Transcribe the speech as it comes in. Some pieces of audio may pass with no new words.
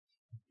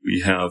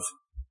We have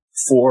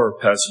 4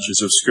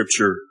 passages of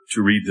Scripture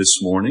to read this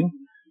morning.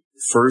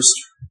 First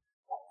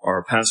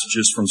are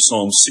passages from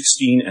Psalm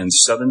 16 and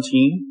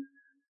 17,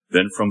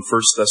 then from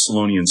 1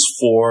 Thessalonians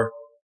 4,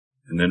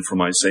 and then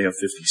from Isaiah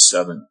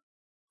 57.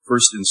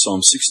 First in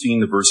Psalm 16,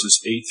 the verses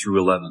 8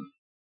 through 11.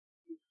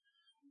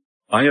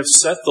 I have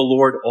set the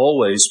Lord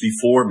always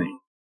before me.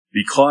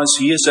 Because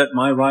he is at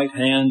my right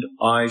hand,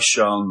 I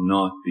shall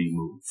not be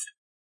moved.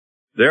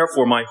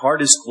 Therefore my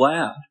heart is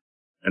glad,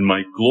 and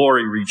my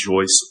glory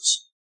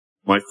rejoices.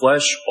 My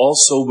flesh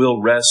also will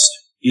rest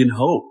in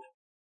hope.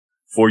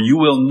 For you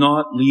will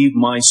not leave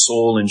my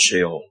soul in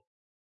Sheol,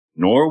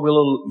 nor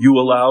will you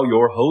allow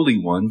your Holy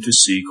One to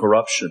see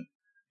corruption.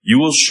 You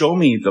will show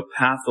me the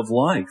path of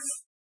life.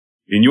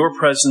 In your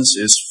presence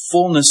is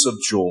fullness of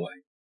joy.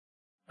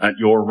 At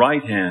your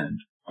right hand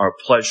are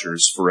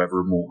pleasures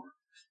forevermore.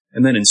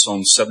 And then in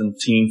Psalm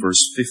 17,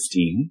 verse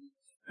 15,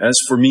 as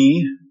for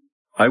me,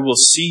 I will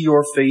see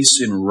your face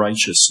in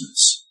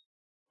righteousness.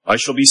 I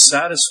shall be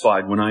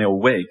satisfied when I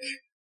awake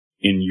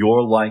in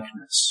your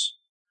likeness.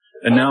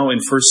 And now in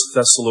 1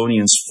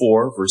 Thessalonians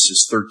 4,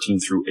 verses 13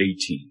 through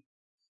 18.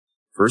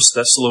 1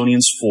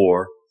 Thessalonians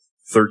 4,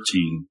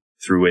 13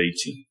 through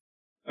 18.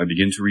 I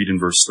begin to read in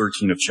verse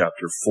 13 of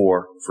chapter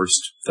 4, 1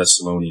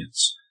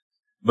 Thessalonians.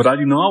 But I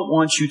do not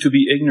want you to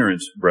be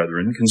ignorant,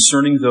 brethren,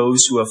 concerning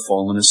those who have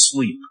fallen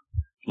asleep,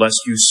 lest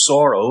you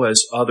sorrow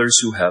as others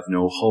who have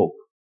no hope.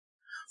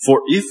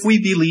 For if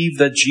we believe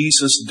that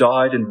Jesus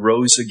died and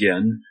rose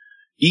again,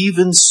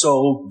 even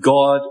so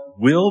God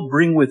will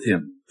bring with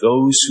him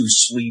those who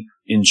sleep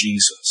in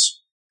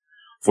Jesus.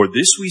 For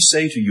this we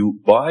say to you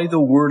by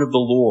the word of the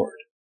Lord,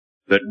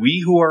 that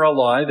we who are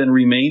alive and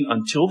remain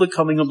until the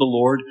coming of the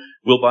Lord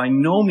will by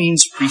no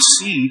means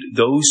precede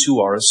those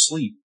who are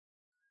asleep.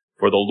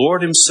 For the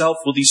Lord himself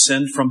will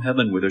descend from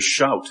heaven with a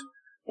shout,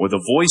 with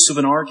the voice of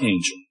an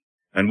archangel,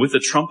 and with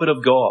the trumpet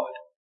of God,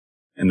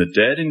 and the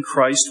dead in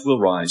Christ will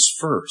rise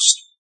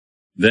first.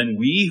 Then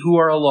we who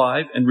are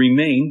alive and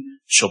remain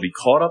shall be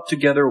caught up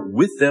together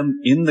with them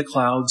in the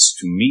clouds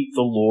to meet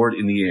the Lord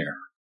in the air.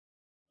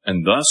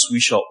 And thus we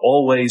shall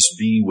always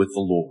be with the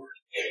Lord.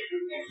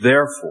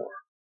 Therefore,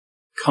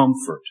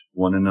 comfort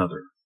one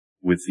another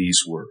with these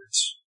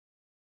words.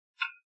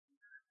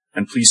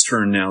 And please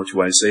turn now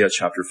to Isaiah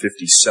chapter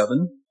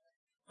 57.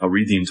 I'll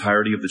read the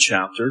entirety of the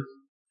chapter.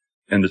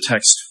 And the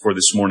text for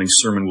this morning's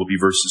sermon will be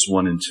verses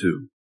 1 and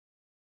 2.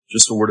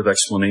 Just a word of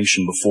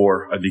explanation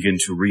before I begin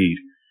to read.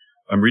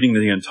 I'm reading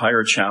the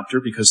entire chapter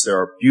because there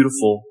are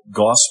beautiful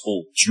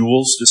gospel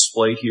jewels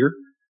displayed here,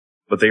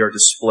 but they are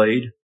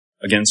displayed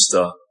against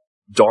a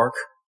dark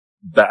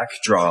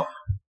backdrop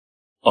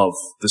of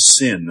the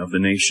sin of the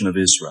nation of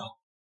Israel.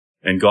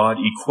 And God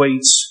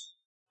equates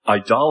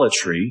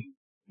idolatry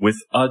with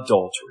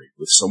adultery,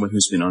 with someone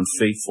who's been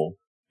unfaithful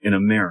in a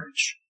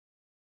marriage,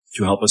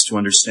 to help us to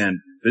understand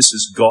this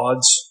is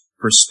God's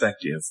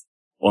perspective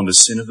on the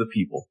sin of the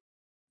people.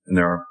 And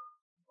there are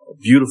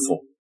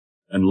beautiful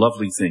and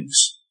lovely things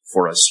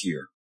for us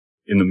here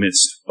in the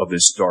midst of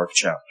this dark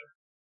chapter.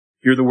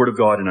 Hear the word of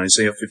God in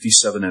Isaiah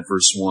 57 at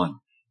verse 1.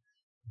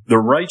 The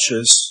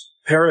righteous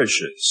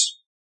perishes,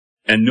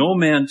 and no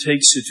man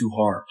takes it to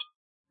heart.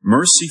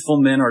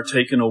 Merciful men are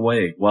taken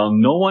away, while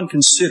no one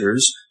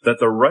considers that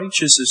the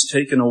righteous is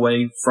taken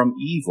away from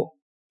evil.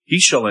 He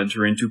shall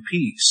enter into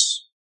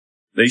peace.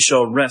 They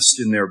shall rest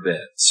in their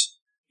beds,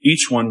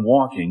 each one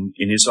walking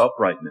in his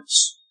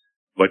uprightness.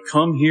 But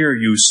come here,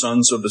 you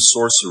sons of the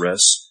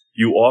sorceress,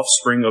 you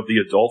offspring of the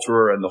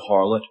adulterer and the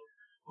harlot.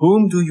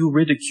 Whom do you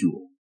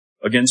ridicule?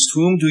 Against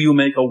whom do you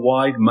make a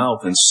wide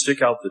mouth and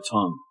stick out the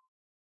tongue?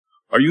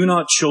 Are you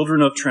not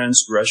children of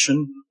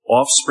transgression,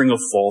 offspring of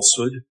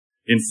falsehood,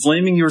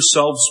 inflaming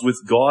yourselves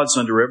with gods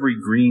under every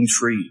green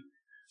tree,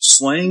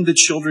 slaying the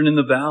children in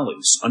the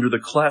valleys, under the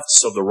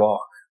clefts of the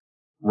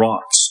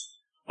rocks?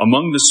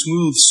 Among the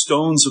smooth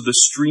stones of the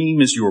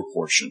stream is your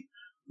portion.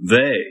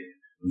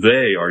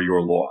 They are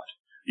your lot.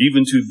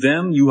 Even to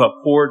them you have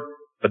poured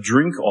a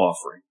drink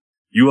offering.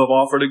 You have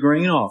offered a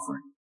grain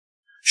offering.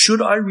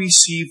 Should I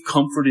receive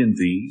comfort in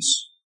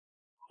these?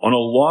 On a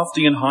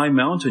lofty and high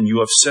mountain you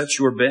have set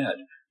your bed.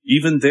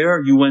 Even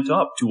there you went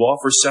up to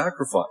offer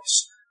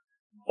sacrifice.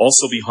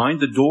 Also behind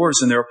the doors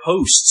and their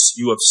posts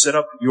you have set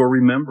up your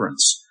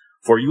remembrance.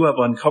 For you have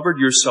uncovered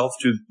yourself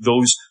to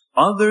those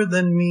other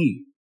than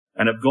me,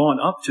 and have gone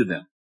up to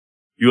them.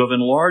 You have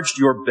enlarged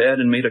your bed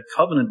and made a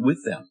covenant with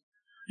them.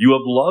 You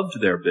have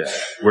loved their bed,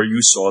 where you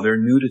saw their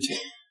nudity.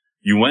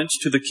 You went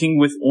to the king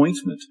with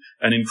ointment,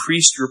 and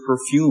increased your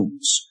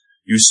perfumes.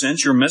 You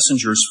sent your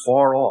messengers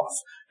far off,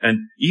 and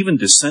even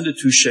descended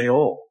to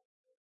Sheol.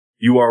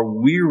 You are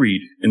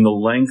wearied in the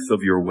length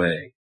of your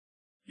way.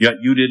 Yet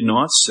you did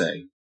not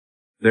say,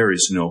 there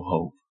is no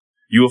hope.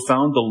 You have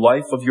found the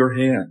life of your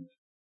hand.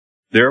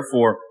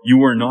 Therefore you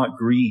were not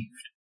grieved.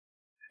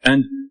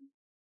 And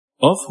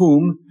of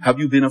whom have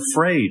you been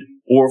afraid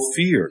or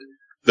feared,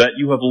 that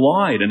you have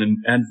lied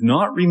and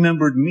not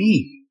remembered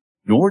me,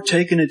 nor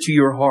taken it to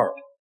your heart?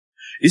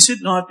 Is it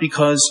not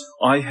because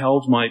I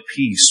held my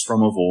peace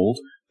from of old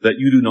that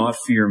you do not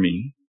fear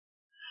me?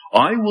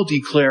 I will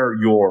declare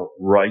your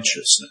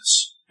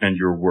righteousness and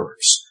your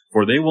works,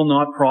 for they will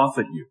not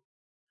profit you.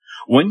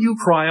 When you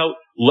cry out,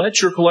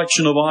 let your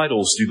collection of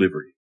idols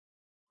deliver you.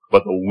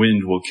 But the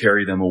wind will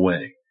carry them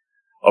away.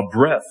 A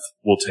breath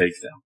will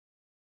take them.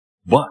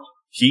 But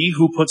he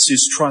who puts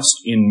his trust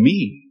in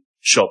me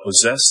shall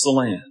possess the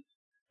land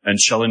and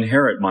shall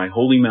inherit my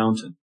holy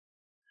mountain.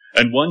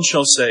 And one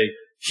shall say,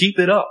 heap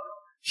it up,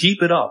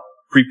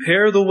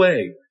 prepare the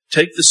way,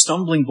 take the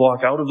stumbling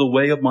block out of the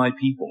way of my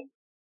people.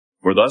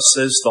 For thus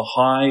says the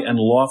high and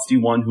lofty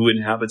one who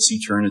inhabits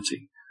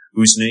eternity,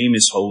 whose name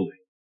is holy.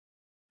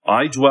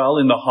 I dwell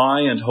in the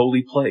high and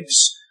holy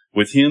place,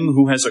 with him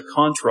who has a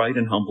contrite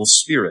and humble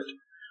spirit,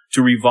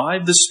 to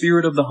revive the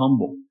spirit of the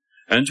humble,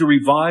 and to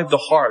revive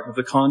the heart of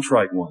the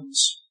contrite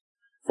ones.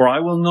 For I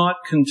will not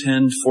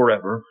contend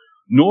forever,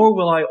 nor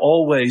will I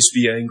always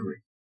be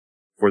angry.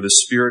 For the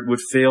spirit would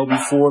fail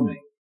before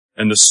me,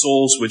 and the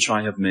souls which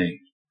I have made.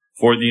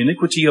 For the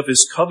iniquity of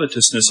his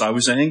covetousness I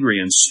was angry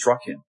and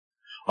struck him.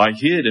 I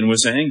hid and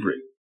was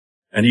angry,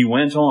 and he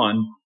went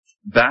on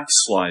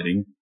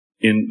backsliding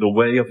in the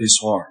way of his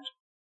heart.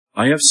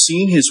 I have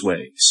seen his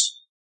ways,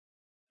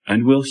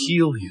 and will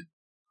heal him.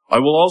 I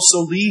will also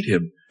lead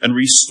him and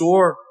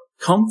restore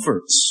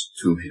comforts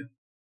to him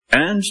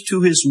and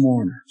to his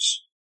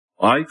mourners.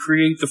 I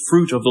create the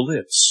fruit of the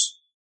lips.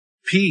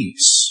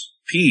 Peace,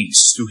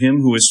 peace to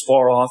him who is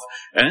far off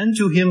and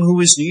to him who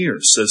is near,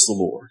 says the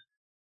Lord.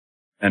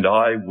 And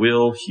I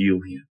will heal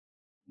him.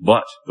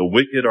 But the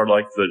wicked are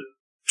like the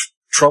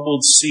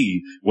troubled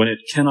sea when it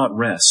cannot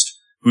rest,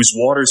 whose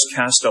waters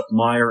cast up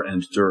mire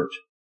and dirt.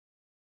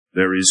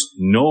 There is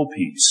no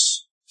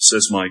peace,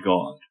 says my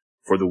God,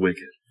 for the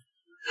wicked.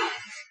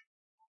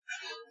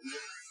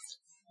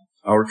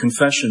 Our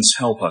confessions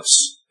help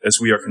us as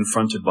we are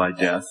confronted by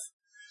death.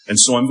 And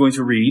so I'm going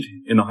to read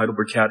in the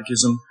Heidelberg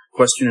Catechism,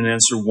 question and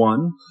answer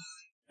 1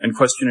 and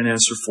question and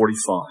answer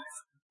 45.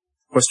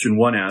 Question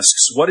 1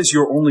 asks, what is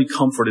your only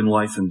comfort in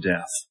life and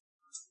death?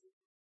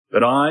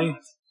 That I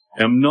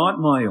am not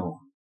my own,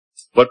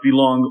 but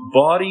belong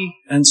body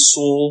and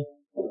soul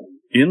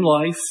in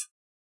life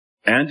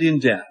and in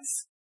death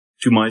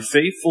to my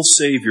faithful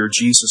Savior,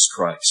 Jesus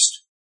Christ.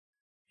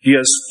 He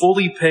has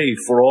fully paid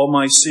for all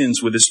my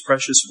sins with his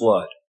precious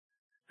blood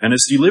and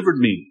has delivered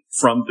me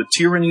from the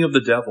tyranny of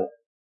the devil.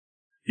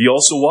 He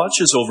also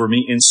watches over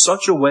me in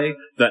such a way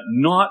that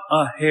not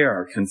a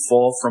hair can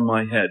fall from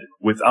my head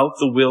without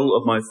the will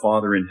of my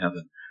Father in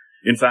heaven.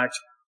 In fact,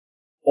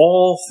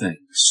 all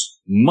things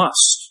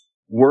must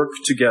work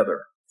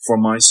together for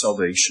my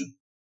salvation.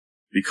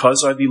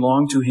 Because I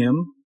belong to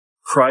him,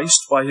 Christ,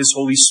 by his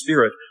Holy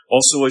Spirit,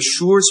 also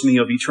assures me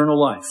of eternal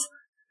life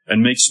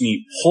and makes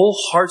me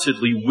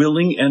wholeheartedly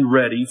willing and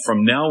ready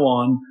from now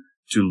on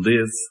to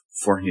live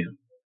for him.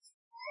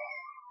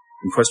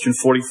 And question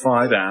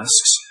 45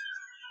 asks,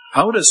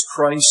 how does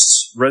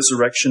Christ's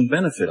resurrection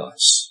benefit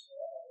us?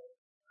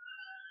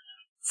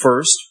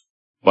 First,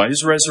 by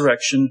his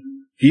resurrection,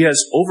 he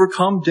has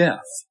overcome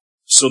death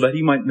so that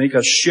he might make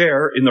us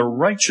share in the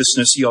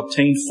righteousness he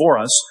obtained for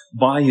us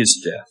by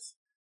his death.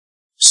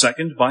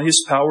 Second, by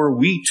his power,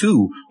 we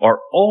too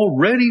are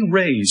already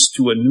raised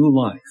to a new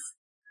life.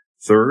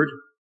 Third,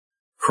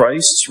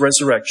 Christ's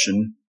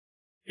resurrection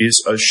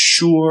is a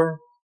sure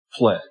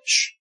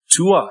pledge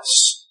to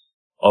us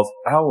of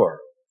our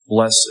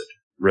blessed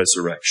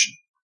resurrection.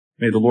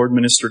 May the Lord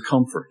minister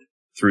comfort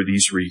through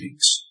these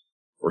readings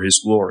for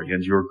his glory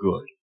and your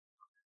good.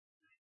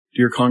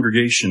 Dear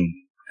congregation,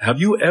 have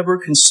you ever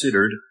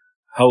considered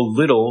how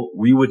little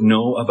we would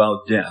know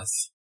about death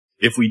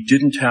if we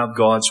didn't have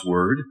God's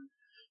Word?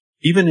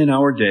 Even in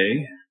our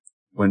day,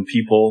 when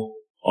people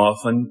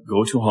often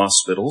go to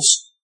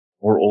hospitals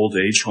or old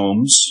age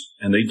homes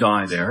and they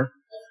die there,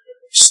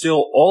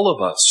 still all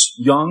of us,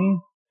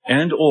 young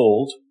and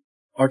old,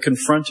 are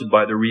confronted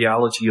by the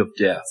reality of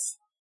death.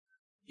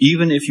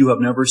 Even if you have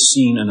never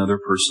seen another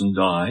person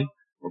die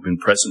or been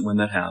present when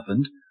that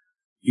happened,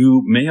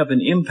 you may have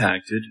been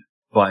impacted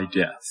by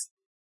death.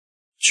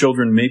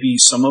 Children, maybe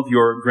some of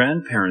your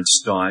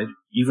grandparents died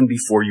even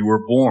before you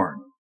were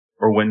born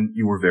or when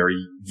you were very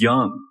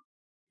young.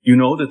 You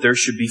know that there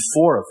should be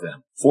 4 of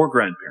them, 4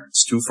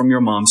 grandparents, 2 from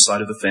your mom's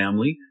side of the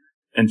family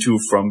and 2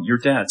 from your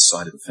dad's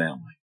side of the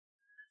family.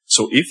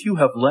 So if you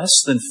have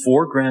less than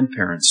 4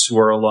 grandparents who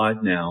are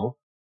alive now,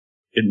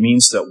 it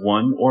means that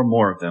 1 or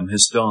more of them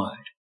has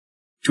died.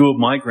 2 of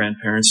my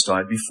grandparents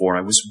died before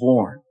I was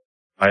born.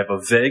 I have a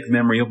vague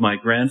memory of my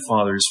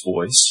grandfather's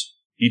voice.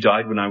 He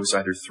died when I was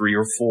either 3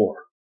 or 4.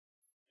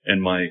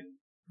 And my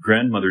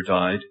grandmother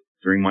died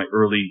during my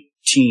early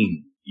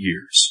teen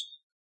years.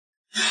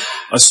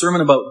 A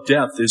sermon about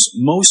death is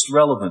most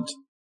relevant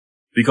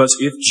because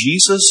if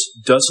Jesus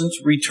doesn't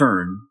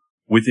return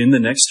within the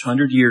next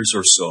 100 years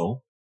or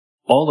so,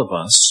 all of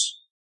us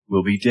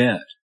will be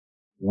dead.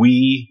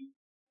 We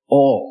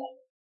all,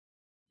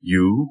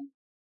 you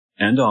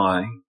and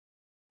I,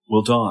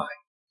 will die.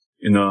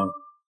 In the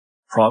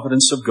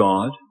providence of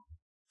God,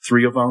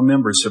 3 of our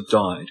members have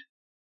died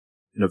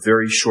in a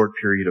very short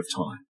period of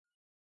time.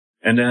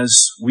 And as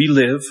we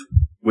live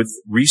with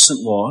recent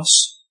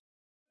loss,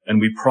 and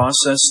we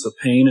process the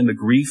pain and the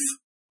grief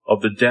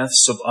of the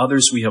deaths of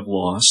others we have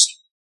lost,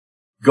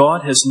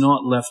 God has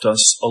not left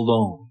us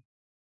alone.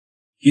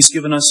 He's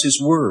given us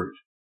His Word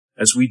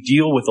as we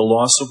deal with the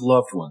loss of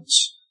loved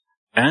ones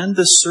and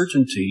the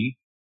certainty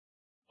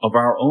of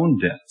our own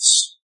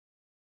deaths.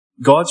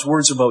 God's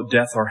words about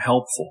death are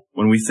helpful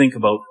when we think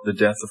about the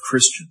death of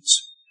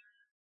Christians.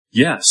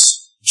 Yes,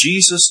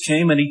 Jesus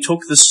came and He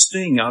took the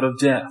sting out of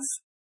death.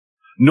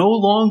 No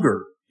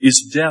longer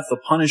is death a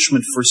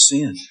punishment for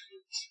sin.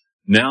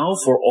 Now,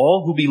 for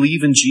all who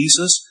believe in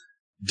Jesus,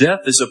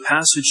 death is a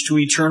passage to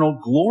eternal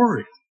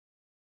glory.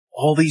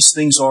 All these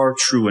things are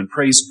true, and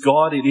praise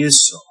God it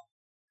is so.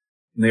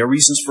 And they are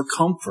reasons for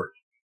comfort.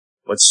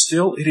 But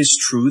still it is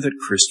true that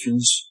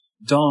Christians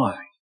die.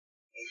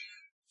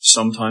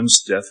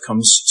 Sometimes death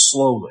comes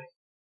slowly.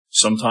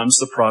 Sometimes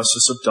the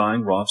process of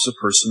dying robs a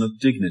person of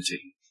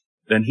dignity.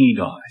 Then he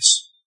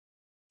dies.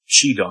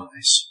 She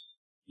dies.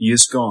 He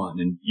is gone,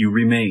 and you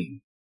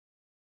remain.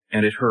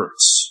 And it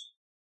hurts.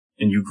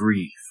 And you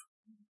grieve.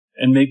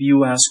 And maybe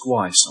you ask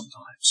why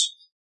sometimes.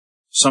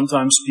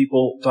 Sometimes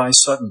people die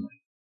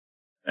suddenly.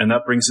 And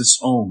that brings its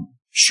own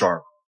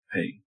sharp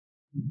pain.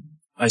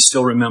 I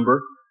still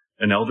remember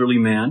an elderly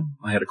man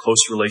I had a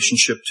close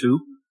relationship to.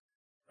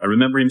 I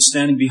remember him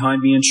standing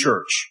behind me in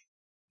church,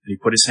 and he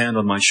put his hand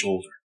on my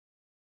shoulder.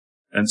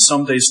 And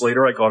some days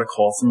later, I got a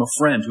call from a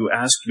friend who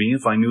asked me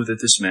if I knew that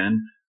this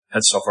man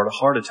had suffered a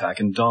heart attack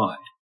and died.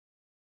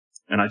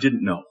 And I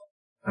didn't know.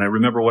 And I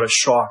remember what a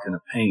shock and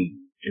a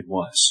pain it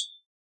was.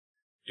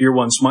 Dear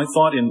ones, my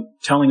thought in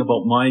telling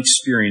about my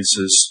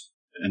experiences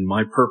and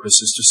my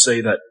purpose is to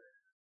say that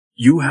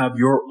you have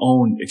your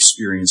own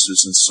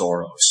experiences and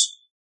sorrows,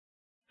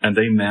 and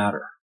they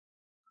matter.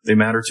 They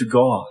matter to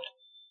God,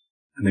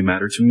 and they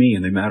matter to me,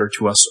 and they matter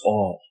to us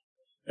all.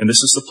 And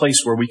this is the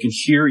place where we can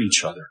hear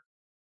each other.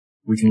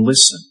 We can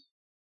listen,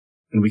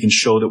 and we can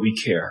show that we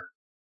care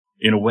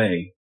in a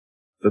way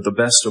that the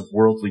best of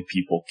worldly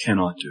people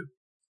cannot do.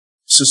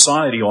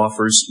 Society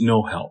offers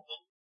no help.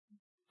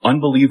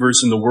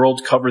 Unbelievers in the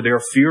world cover their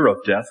fear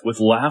of death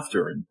with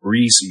laughter and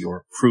breezy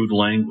or crude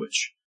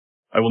language.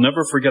 I will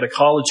never forget a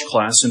college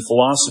class in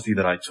philosophy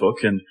that I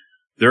took, and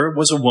there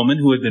was a woman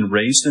who had been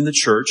raised in the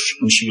church,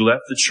 and she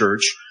left the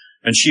church,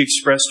 and she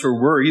expressed her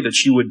worry that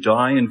she would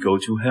die and go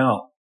to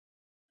hell,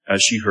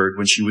 as she heard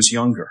when she was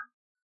younger.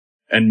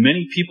 And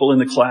many people in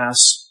the class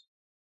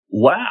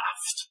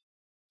laughed.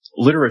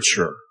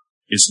 Literature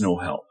is no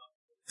help.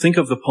 Think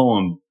of the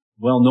poem,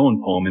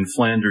 well-known poem, In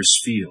Flanders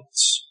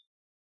Fields,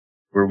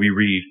 where we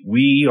read,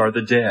 "We are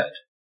the dead.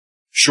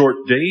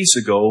 Short days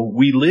ago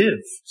we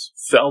lived,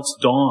 felt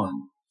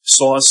dawn,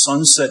 saw a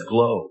sunset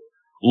glow,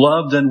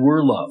 loved and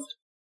were loved,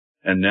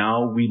 and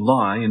now we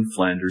lie in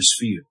Flanders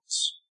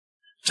Fields.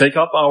 Take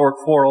up our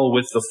quarrel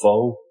with the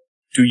foe.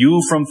 To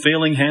you from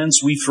failing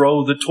hands we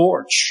throw the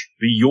torch.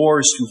 Be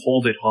yours to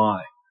hold it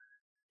high.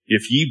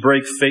 If ye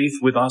break faith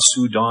with us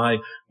who die,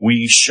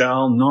 we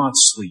shall not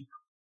sleep,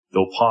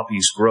 though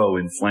poppies grow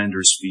in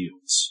Flanders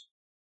Fields."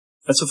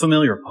 That's a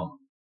familiar poem.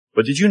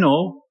 But did you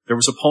know there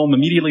was a poem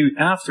immediately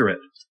after it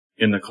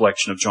in the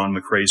collection of John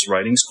McCrae's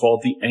writings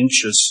called The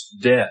Anxious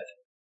Dead?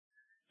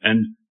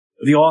 And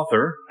the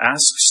author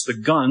asks the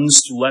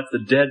guns to let the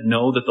dead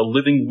know that the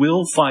living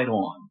will fight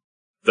on,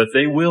 that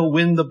they will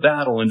win the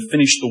battle and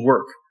finish the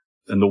work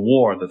and the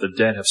war that the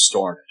dead have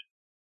started.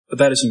 But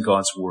that isn't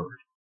God's word,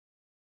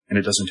 and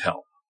it doesn't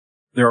help.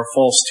 There are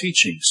false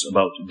teachings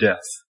about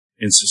death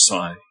in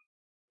society.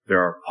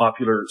 There are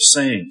popular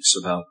sayings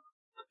about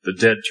the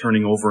dead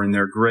turning over in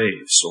their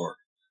graves, or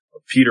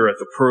Peter at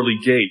the pearly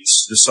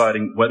gates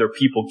deciding whether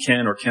people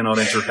can or cannot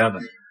enter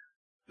heaven.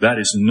 That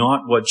is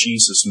not what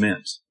Jesus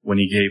meant when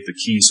He gave the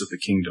keys of the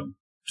kingdom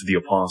to the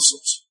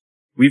apostles.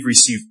 We've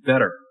received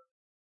better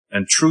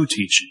and true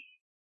teaching,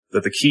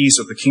 that the keys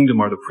of the kingdom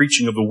are the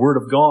preaching of the Word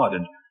of God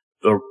and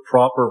the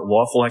proper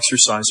lawful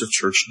exercise of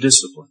church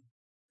discipline.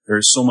 There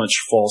is so much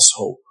false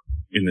hope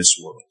in this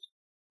world.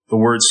 The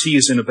words, "He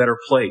is in a better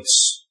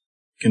place,"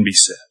 can be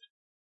said.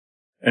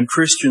 And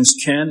Christians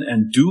can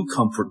and do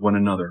comfort one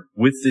another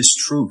with this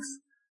truth.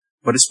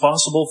 But it's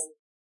possible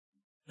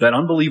that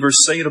unbelievers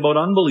say it about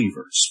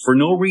unbelievers for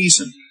no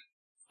reason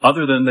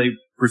other than they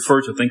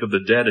prefer to think of the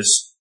dead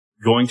as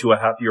going to a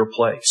happier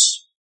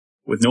place,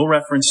 with no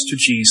reference to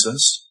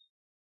Jesus,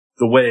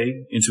 the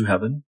way into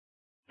heaven,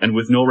 and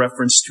with no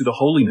reference to the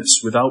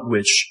holiness without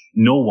which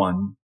no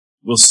one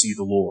will see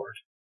the Lord.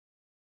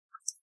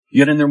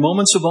 Yet in their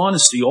moments of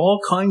honesty,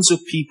 all kinds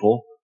of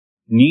people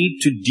need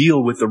to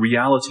deal with the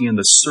reality and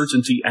the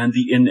certainty and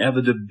the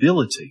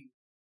inevitability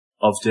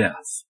of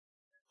death.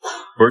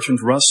 Bertrand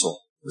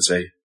Russell was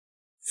a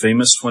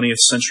famous 20th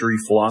century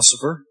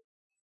philosopher,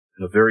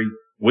 and a very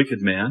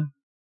wicked man,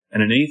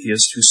 and an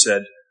atheist who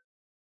said,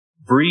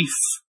 "Brief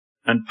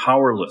and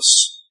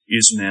powerless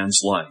is man's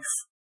life.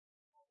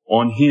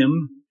 On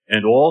him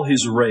and all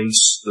his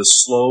race the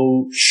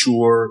slow,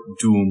 sure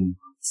doom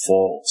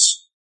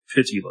falls,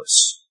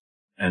 pitiless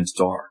and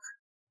dark."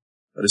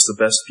 That is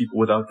the best people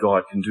without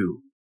God can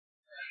do.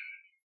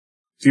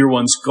 Dear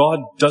ones, God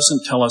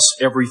doesn't tell us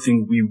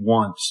everything we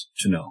want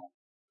to know.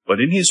 But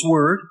in His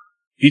Word,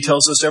 He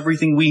tells us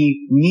everything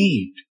we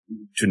need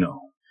to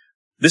know.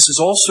 This is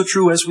also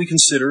true as we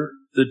consider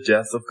the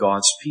death of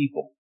God's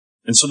people.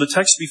 And so the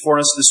text before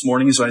us this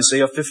morning is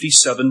Isaiah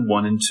 57,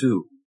 1 and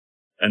 2.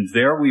 And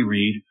there we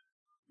read,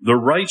 "The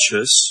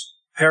righteous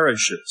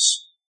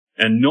perishes,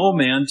 and no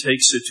man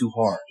takes it to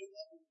heart.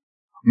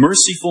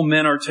 Merciful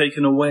men are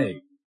taken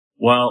away,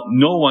 while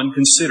no one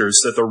considers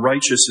that the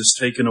righteous is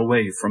taken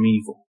away from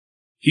evil.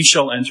 He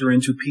shall enter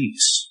into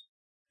peace.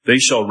 They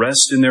shall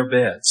rest in their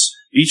beds,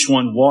 each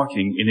one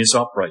walking in his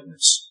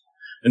uprightness."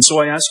 And so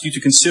I ask you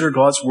to consider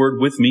God's Word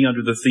with me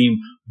under the theme,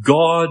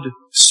 God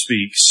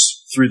speaks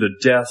through the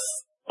death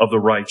of the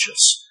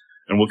righteous.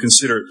 And we'll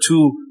consider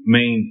two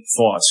main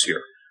thoughts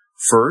here.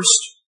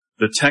 First,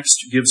 the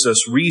text gives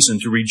us reason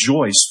to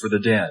rejoice for the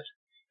dead.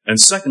 And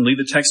secondly,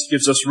 the text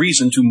gives us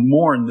reason to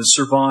mourn the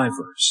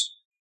survivors.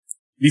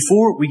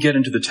 Before we get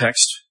into the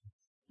text,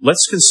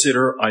 let's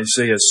consider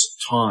Isaiah's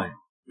time.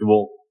 It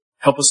will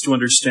help us to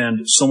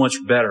understand so much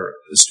better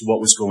as to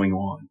what was going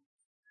on.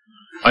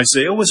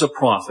 Isaiah was a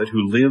prophet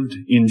who lived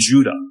in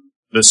Judah,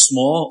 the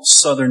small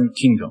southern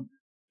kingdom.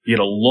 He had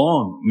a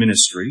long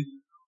ministry,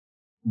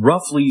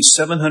 roughly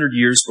 700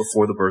 years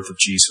before the birth of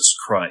Jesus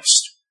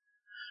Christ.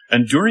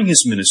 And during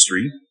his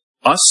ministry,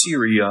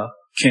 Assyria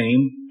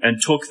came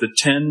and took the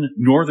 10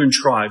 northern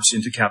tribes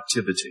into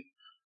captivity.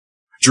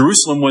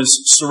 Jerusalem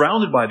was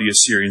surrounded by the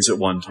Assyrians at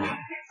one time,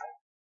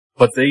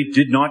 but they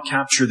did not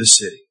capture the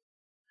city.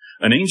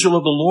 An angel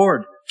of the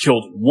Lord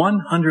killed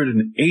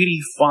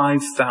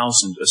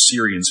 185,000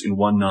 Assyrians in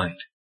one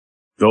night.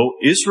 Though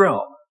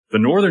Israel, the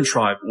northern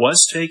tribe,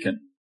 was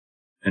taken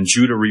and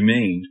Judah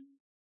remained,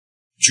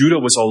 Judah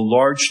was a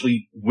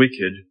largely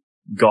wicked,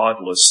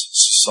 godless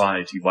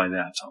society by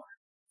that time.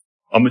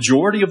 A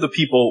majority of the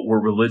people were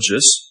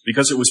religious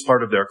because it was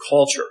part of their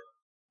culture,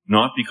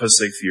 not because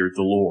they feared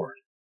the Lord.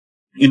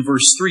 In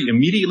verse 3,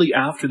 immediately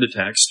after the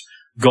text,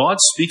 God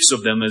speaks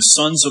of them as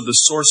sons of the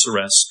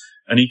sorceress,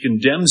 and He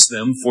condemns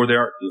them for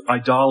their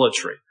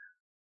idolatry.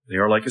 They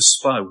are like a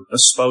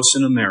spouse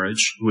in a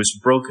marriage who has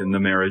broken the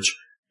marriage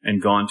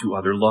and gone to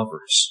other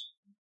lovers.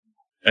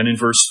 And in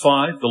verse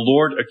 5, the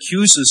Lord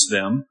accuses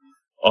them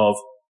of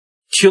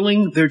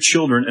killing their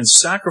children and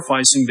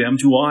sacrificing them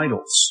to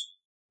idols.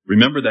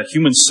 Remember that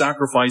human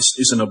sacrifice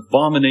is an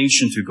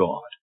abomination to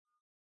God.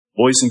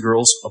 Boys and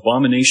girls,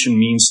 abomination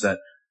means that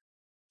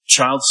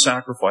child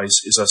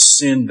sacrifice is a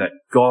sin that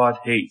God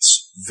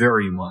hates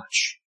very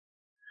much.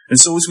 And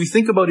so as we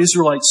think about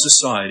Israelite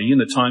society in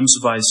the times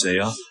of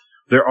Isaiah,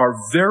 there are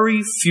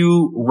very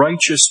few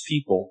righteous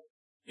people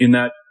in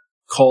that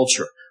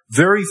culture,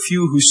 very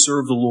few who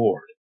serve the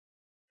Lord,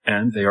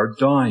 and they are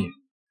dying.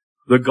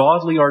 The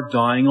godly are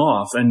dying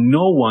off, and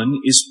no one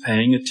is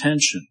paying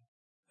attention.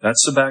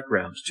 That's the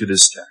background to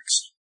this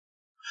text.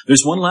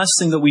 There's one last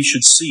thing that we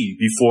should see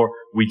before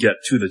we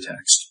get to the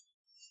text.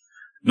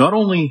 Not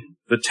only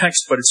the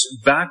text, but its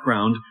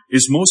background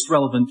is most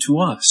relevant to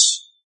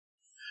us.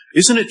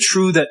 Isn't it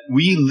true that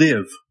we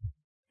live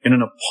in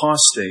an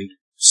apostate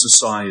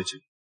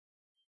society?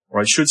 Or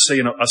I should say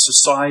in a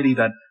society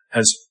that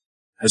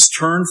has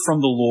turned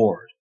from the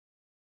Lord,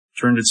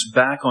 turned its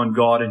back on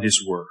God and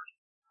His Word.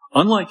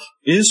 Unlike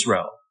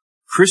Israel,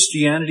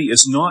 Christianity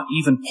is not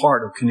even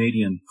part of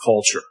Canadian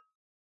culture.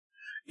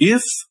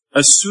 If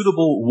a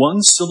suitable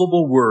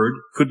one-syllable word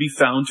could be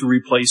found to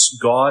replace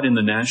God in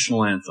the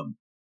national anthem,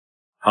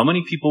 how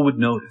many people would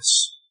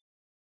notice?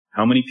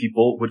 How many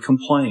people would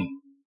complain?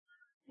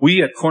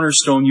 We at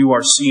Cornerstone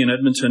URC in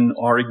Edmonton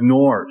are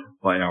ignored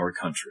by our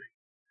country.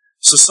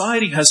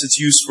 Society has its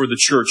use for the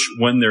church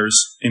when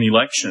there's an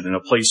election and a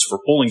place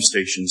for polling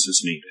stations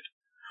is needed,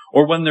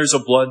 or when there's a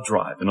blood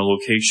drive and a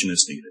location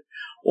is needed,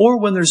 or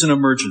when there's an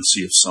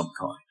emergency of some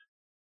kind.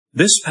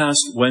 This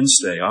past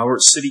Wednesday, our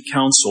city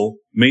council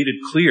made it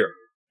clear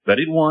that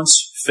it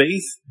wants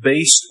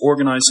faith-based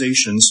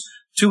organizations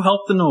to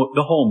help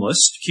the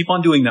homeless, to keep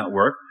on doing that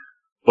work,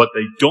 but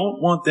they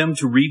don't want them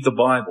to read the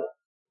Bible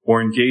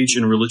or engage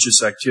in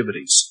religious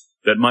activities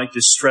that might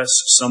distress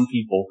some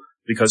people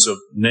because of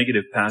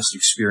negative past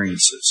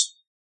experiences.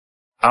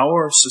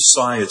 Our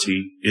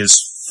society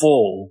is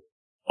full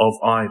of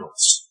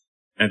idols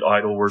and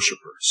idol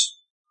worshipers.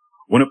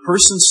 When a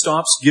person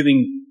stops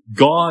giving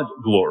God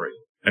glory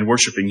and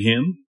worshiping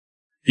Him,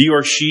 he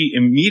or she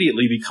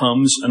immediately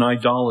becomes an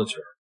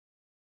idolater.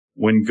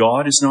 When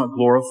God is not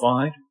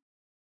glorified,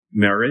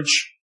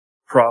 marriage,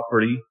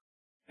 property,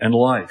 and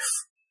life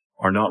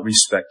are not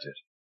respected.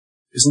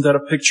 Isn't that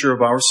a picture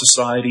of our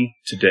society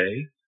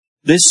today?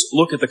 This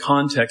look at the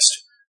context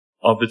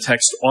of the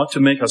text ought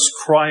to make us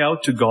cry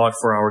out to God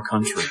for our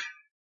country.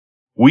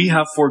 We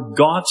have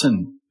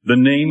forgotten the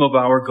name of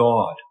our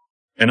God,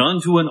 and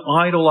unto an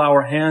idol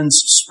our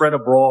hands spread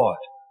abroad.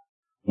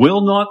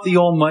 Will not the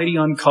Almighty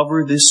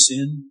uncover this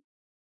sin?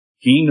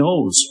 He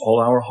knows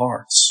all our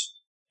hearts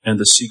and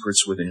the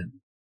secrets within.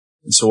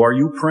 And so are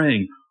you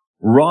praying,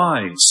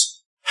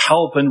 rise,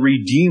 help and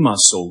redeem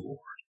us, O Lord?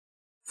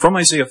 From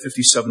Isaiah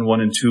 57,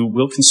 1 and 2,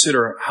 we'll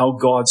consider how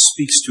God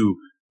speaks to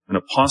an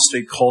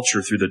apostate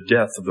culture through the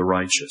death of the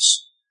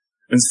righteous.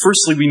 And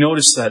firstly, we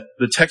notice that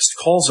the text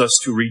calls us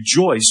to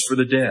rejoice for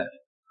the dead.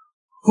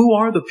 Who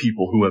are the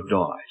people who have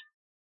died?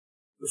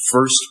 The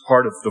first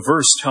part of the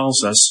verse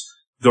tells us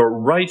the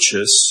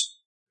righteous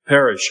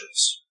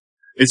perishes.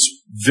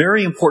 It's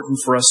very important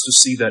for us to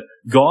see that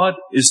God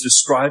is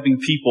describing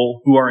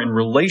people who are in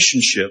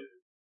relationship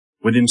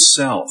with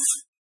Himself.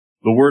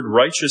 The word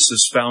righteous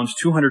is found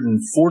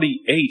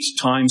 248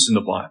 times in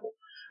the Bible.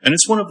 And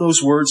it's one of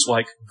those words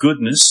like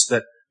goodness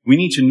that we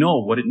need to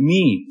know what it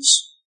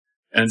means.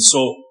 And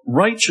so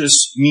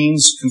righteous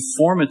means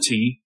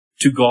conformity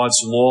to God's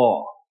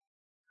law.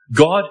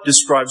 God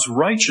describes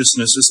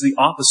righteousness as the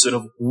opposite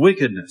of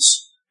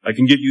wickedness. I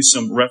can give you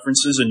some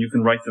references and you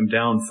can write them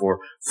down for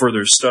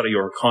further study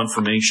or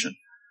confirmation.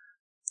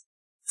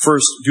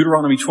 First,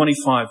 Deuteronomy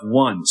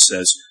 25:1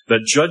 says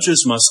that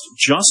judges must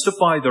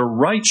justify the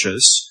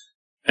righteous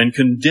and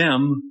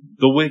condemn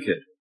the wicked.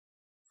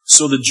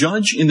 So the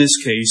judge in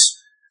this case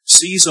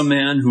sees a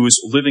man who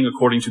is living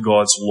according to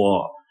God's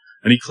law,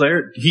 and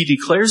he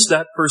declares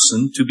that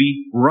person to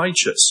be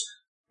righteous.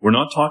 We're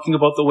not talking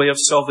about the way of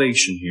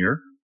salvation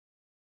here,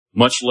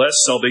 much less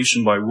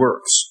salvation by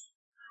works.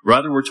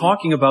 Rather, we're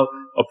talking about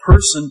a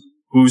person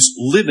who's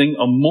living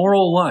a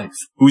moral life,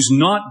 who's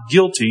not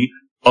guilty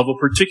of a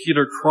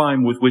particular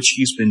crime with which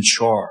he's been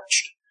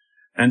charged.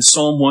 And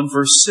Psalm 1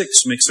 verse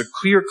 6 makes a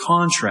clear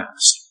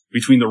contrast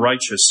between the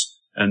righteous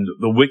and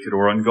the wicked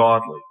or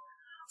ungodly.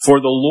 For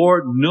the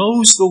Lord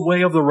knows the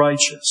way of the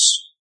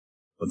righteous,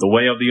 but the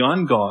way of the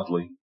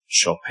ungodly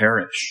shall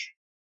perish.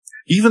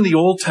 Even the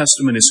Old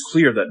Testament is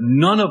clear that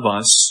none of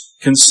us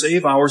can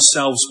save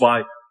ourselves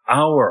by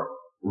our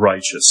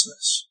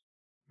righteousness.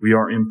 We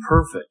are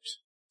imperfect,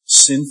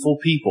 sinful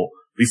people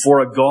before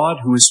a God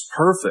who is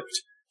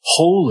perfect,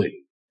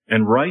 holy,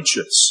 and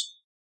righteous.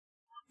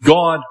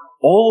 God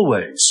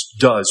always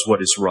does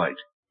what is right,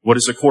 what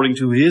is according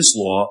to His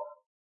law,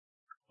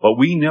 but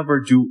we never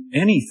do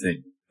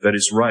anything that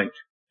is right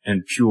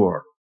and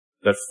pure,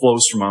 that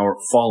flows from our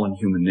fallen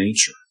human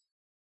nature.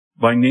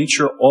 By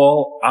nature,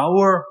 all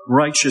our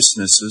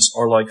righteousnesses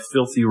are like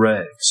filthy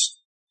rags.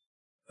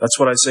 That's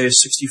what Isaiah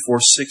 64:6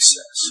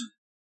 says.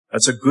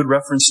 That's a good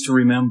reference to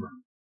remember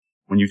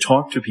when you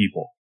talk to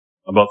people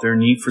about their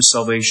need for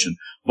salvation.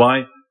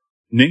 By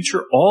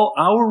nature, all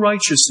our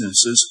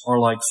righteousnesses are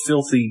like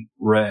filthy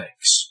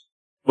rags.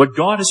 But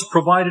God has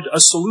provided a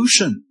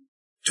solution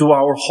to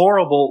our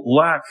horrible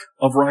lack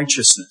of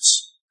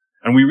righteousness.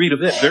 And we read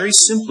of it very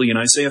simply in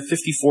Isaiah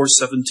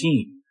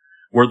 54:17,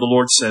 where the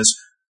Lord says,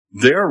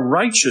 "Their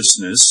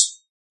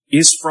righteousness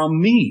is from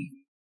me,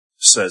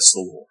 says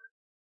the Lord."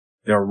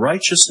 Their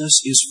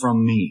righteousness is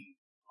from me.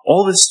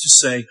 All this to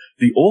say,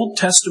 the Old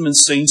Testament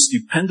saints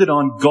depended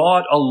on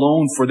God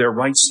alone for their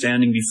right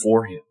standing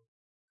before Him.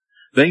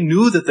 They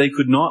knew that they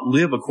could not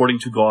live according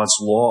to God's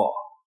law.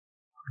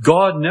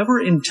 God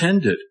never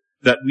intended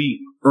that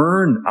we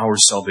earn our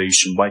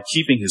salvation by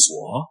keeping His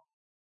law.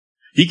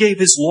 He gave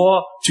His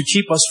law to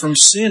keep us from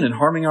sin and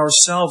harming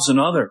ourselves and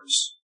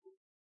others.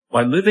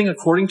 By living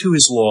according to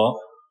His law,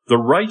 the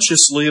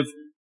righteous live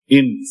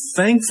in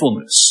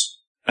thankfulness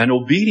and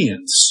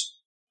obedience,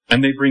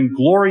 and they bring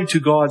glory to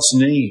God's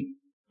name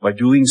by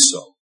doing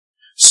so.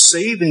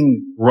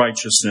 Saving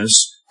righteousness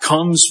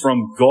comes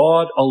from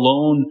God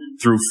alone,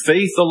 through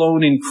faith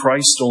alone, in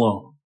Christ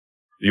alone.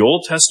 The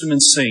Old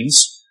Testament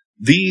saints,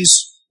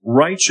 these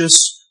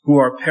righteous who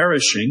are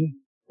perishing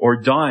or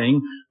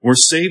dying, were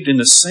saved in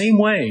the same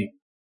way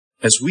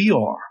as we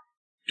are.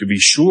 To be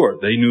sure,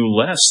 they knew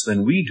less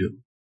than we do,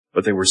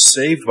 but they were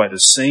saved by the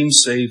same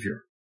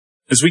Savior.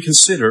 As we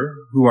consider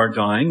who are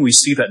dying, we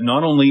see that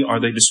not only are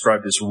they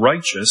described as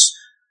righteous,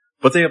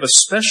 but they have a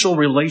special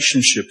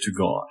relationship to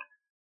God.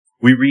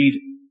 We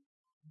read,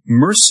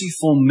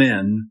 "Merciful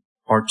men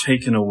are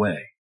taken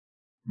away."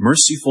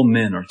 Merciful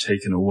men are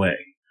taken away.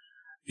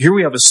 Here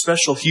we have a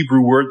special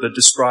Hebrew word that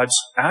describes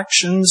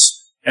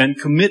actions and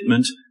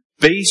commitment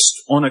based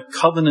on a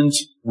covenant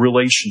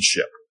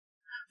relationship.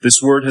 This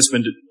word has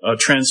been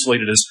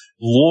translated as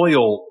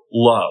loyal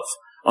love,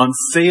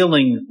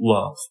 unfailing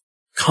love,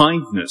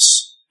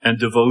 kindness, and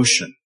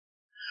devotion.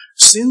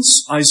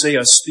 Since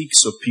Isaiah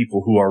speaks of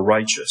people who are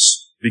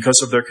righteous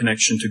because of their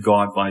connection to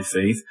God by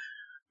faith,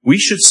 we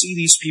should see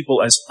these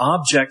people as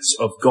objects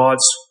of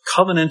God's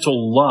covenantal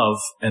love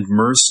and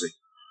mercy.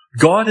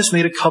 God has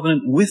made a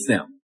covenant with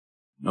them,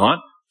 not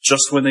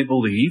just when they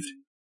believed,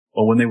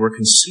 but when they were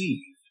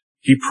conceived.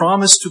 He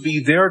promised to be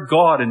their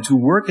God and to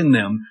work in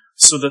them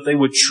so that they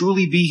would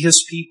truly be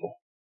His people.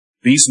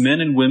 These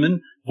men and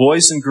women,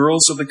 boys and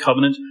girls of the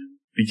covenant,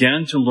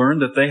 began to learn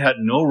that they had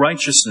no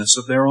righteousness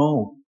of their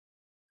own.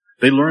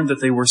 They learned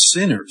that they were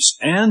sinners,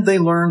 and they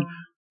learned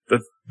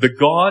that the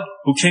God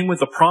who came with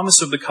the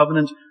promise of the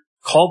covenant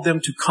called them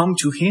to come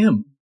to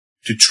Him,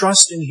 to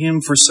trust in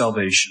Him for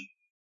salvation.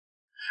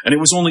 And it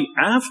was only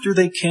after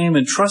they came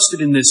and trusted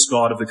in this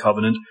God of the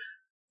covenant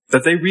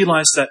that they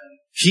realized that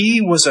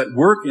He was at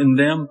work in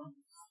them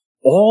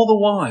all the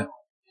while.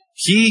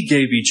 He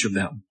gave each of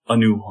them a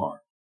new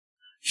heart.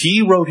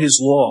 He wrote His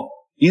law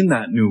in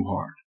that new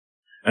heart.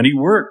 And He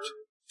worked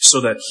so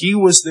that he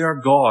was their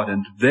God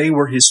and they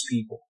were his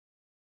people.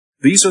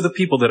 These are the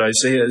people that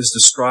Isaiah is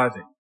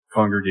describing,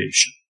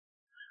 congregation.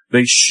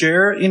 They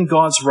share in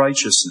God's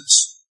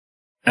righteousness,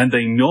 and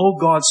they know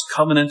God's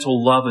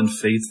covenantal love and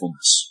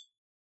faithfulness.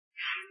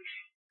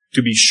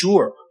 To be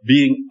sure,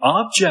 being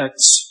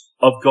objects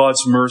of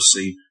God's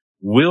mercy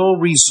will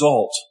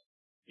result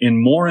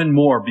in more and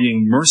more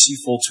being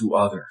merciful to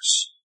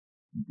others.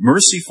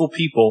 Merciful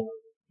people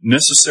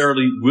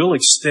necessarily will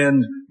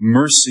extend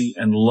mercy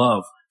and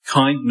love,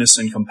 kindness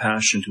and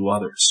compassion to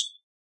others.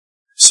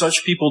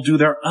 Such people do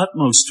their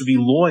utmost to be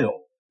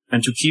loyal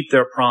and to keep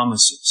their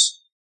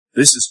promises.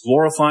 This is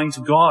glorifying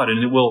to God,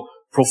 and it will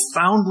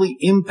profoundly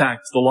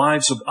impact the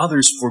lives of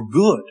others for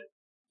good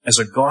as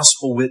a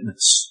gospel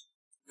witness.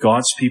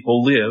 God's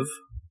people live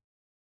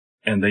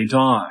and they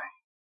die.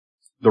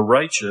 The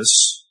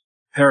righteous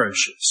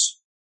perishes,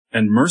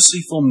 and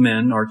merciful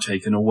men are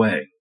taken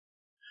away.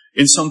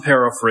 In some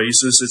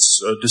paraphrases,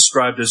 it's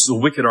described as the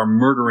wicked are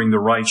murdering the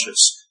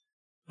righteous.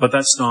 But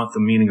that's not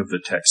the meaning of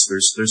the text.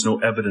 There's no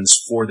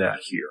evidence for that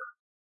here.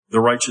 The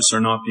righteous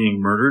are not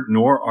being murdered,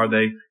 nor are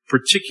they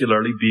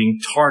particularly being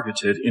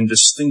targeted in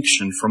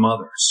distinction from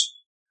others.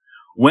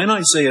 When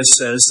Isaiah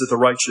says that the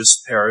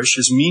righteous perish,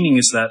 his meaning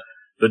is that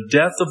the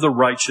death of the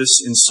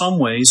righteous in some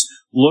ways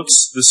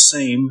looks the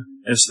same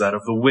as that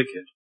of the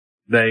wicked.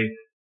 They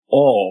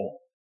all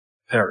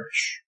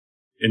perish.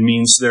 It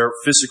means their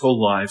physical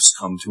lives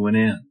come to an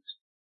end.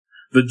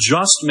 The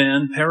just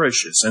man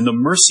perishes, and the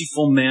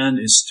merciful man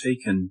is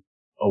taken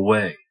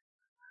away.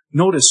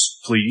 Notice,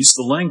 please,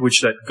 the language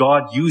that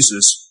God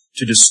uses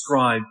to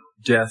describe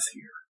death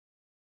here.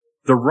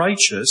 The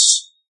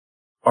righteous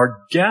are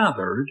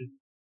gathered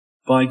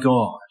by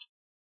God.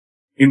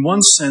 In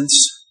one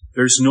sense,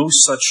 there's no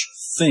such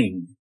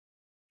thing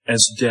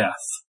as death,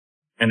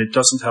 and it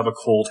doesn't have a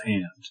cold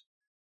hand.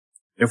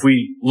 If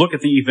we look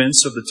at the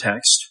events of the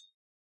text,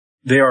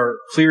 they are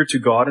clear to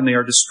God and they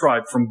are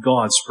described from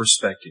God's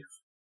perspective.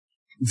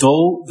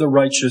 Though the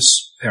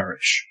righteous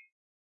perish,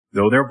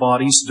 though their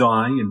bodies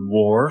die in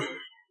war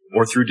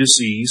or through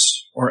disease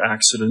or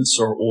accidents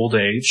or old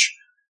age,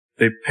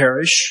 they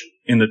perish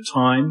in the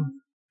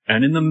time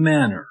and in the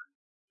manner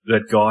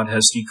that God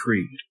has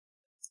decreed.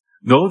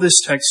 Though this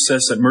text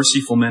says that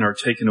merciful men are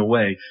taken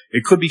away,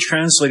 it could be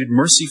translated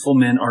merciful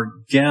men are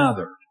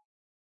gathered.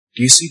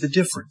 Do you see the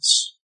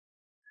difference?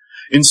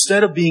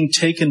 Instead of being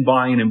taken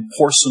by an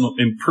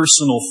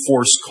impersonal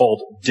force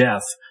called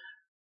death,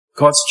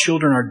 God's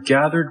children are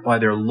gathered by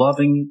their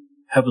loving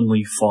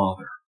heavenly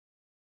Father.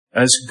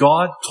 As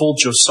God told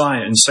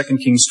Josiah in 2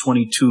 Kings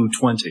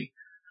 22:20,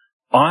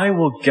 I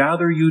will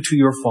gather you to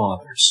your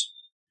fathers,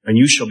 and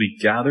you shall be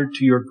gathered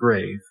to your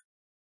grave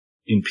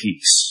in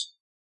peace.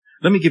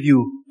 Let me give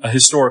you a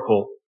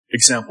historical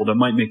example that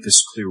might make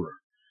this clearer.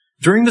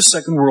 During the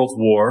Second World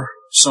War,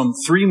 some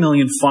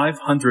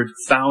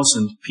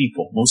 3,500,000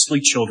 people, mostly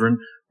children,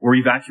 were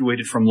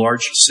evacuated from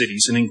large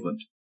cities in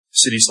England,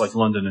 cities like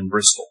London and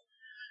Bristol.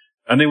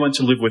 And they went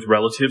to live with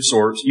relatives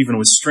or even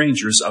with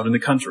strangers out in the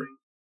country.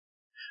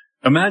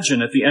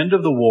 Imagine at the end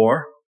of the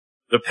war,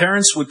 the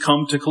parents would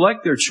come to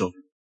collect their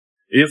children.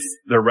 If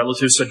their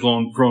relatives had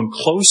grown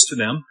close to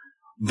them,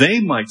 they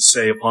might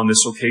say upon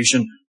this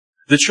occasion,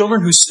 the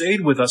children who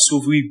stayed with us,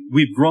 who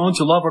we've grown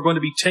to love, are going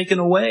to be taken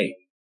away.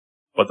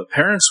 But the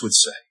parents would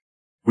say,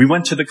 we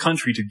went to the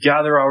country to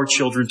gather our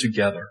children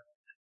together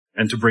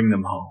and to bring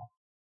them home.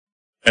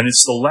 And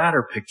it's the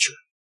latter picture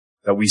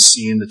that we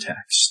see in the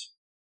text.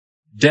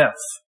 Death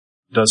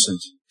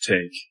doesn't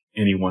take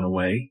anyone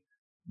away.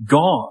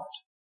 God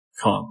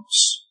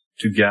comes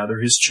to gather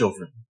his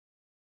children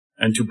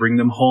and to bring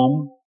them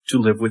home to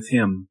live with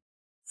him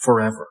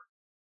forever.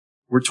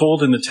 We're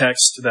told in the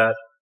text that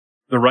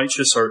the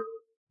righteous are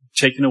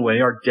taken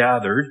away, are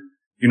gathered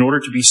in order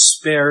to be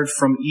spared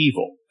from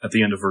evil at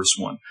the end of verse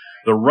 1.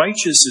 The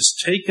righteous is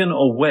taken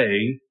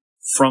away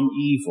from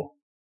evil.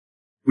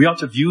 We ought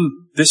to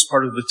view this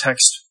part of the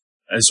text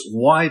as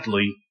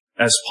widely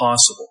as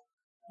possible.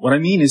 What I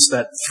mean is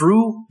that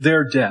through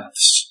their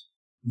deaths,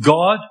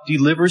 God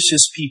delivers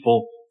his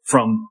people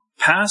from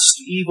past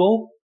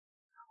evil,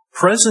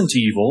 present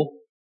evil,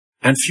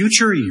 and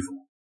future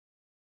evil.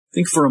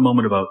 Think for a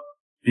moment about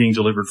being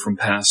delivered from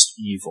past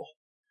evil.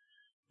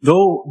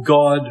 Though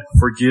God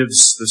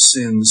forgives the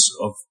sins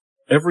of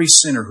every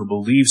sinner who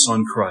believes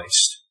on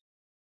Christ,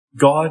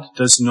 God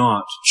does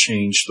not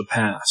change the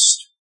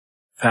past.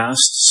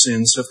 Past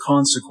sins have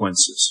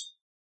consequences,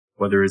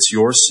 whether it's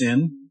your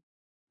sin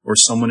or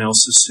someone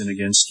else's sin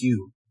against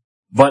you.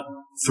 But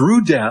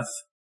through death,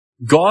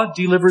 God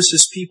delivers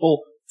his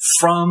people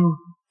from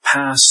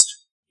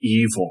past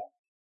evil.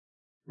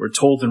 We're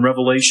told in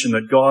Revelation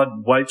that God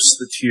wipes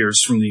the tears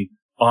from the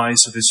eyes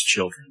of his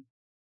children.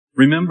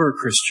 Remember,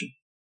 Christian,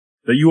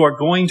 that you are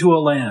going to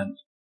a land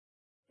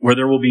where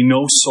there will be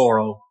no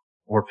sorrow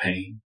or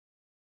pain.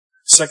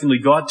 Secondly,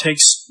 God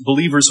takes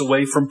believers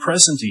away from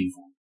present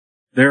evil.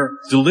 They're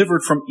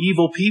delivered from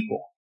evil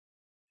people.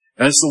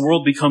 As the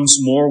world becomes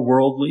more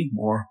worldly,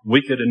 more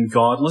wicked and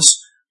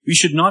godless, we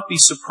should not be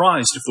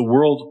surprised if the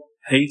world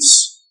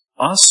hates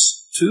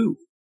us too.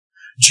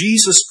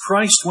 Jesus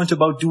Christ went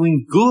about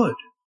doing good,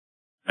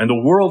 and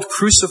the world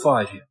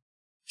crucified him.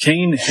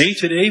 Cain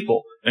hated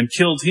Abel and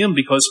killed him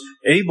because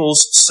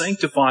Abel's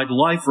sanctified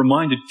life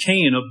reminded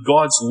Cain of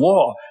God's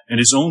law and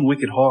his own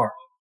wicked heart.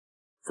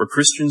 For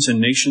Christians in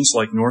nations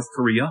like North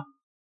Korea,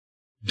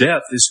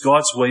 death is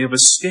God's way of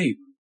escape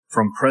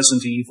from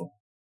present evil.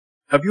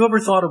 Have you ever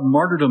thought of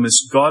martyrdom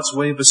as God's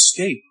way of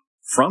escape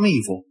from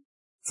evil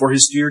for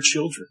his dear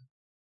children?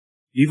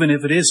 Even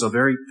if it is a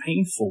very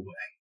painful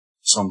way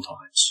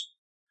sometimes.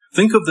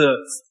 Think of the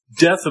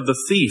death of the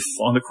thief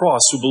on the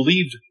cross who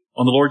believed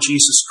on the Lord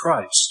Jesus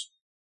Christ.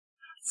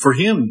 For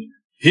him,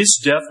 his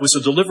death was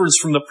a deliverance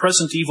from the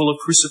present evil of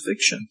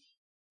crucifixion.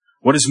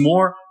 What is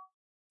more,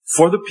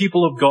 for the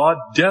people of God,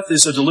 death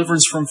is a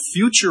deliverance from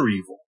future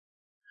evil.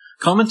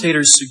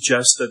 Commentators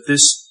suggest that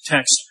this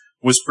text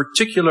was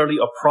particularly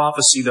a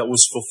prophecy that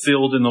was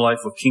fulfilled in the life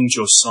of King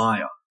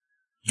Josiah.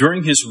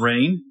 During his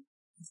reign,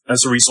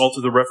 as a result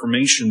of the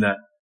Reformation that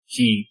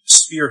he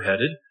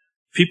spearheaded,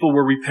 people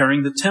were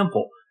repairing the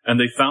temple, and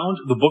they found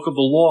the book of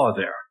the law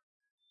there.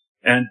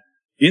 And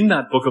in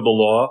that book of the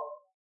law,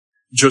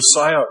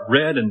 Josiah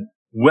read and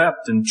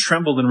wept and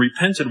trembled and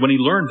repented when he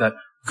learned that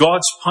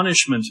God's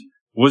punishment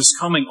was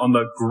coming on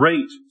the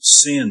great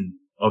sin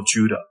of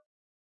Judah.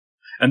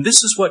 And this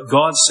is what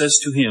God says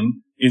to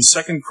him in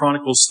 2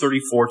 Chronicles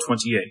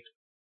 34:28.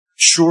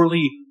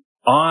 Surely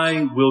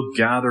I will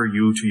gather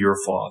you to your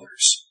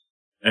fathers,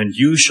 and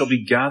you shall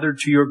be gathered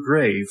to your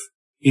grave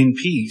in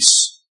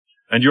peace.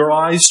 And your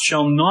eyes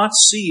shall not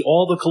see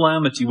all the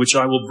calamity which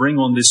I will bring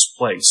on this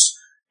place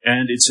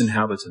and its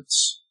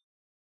inhabitants.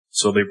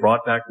 So they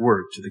brought back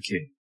word to the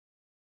king.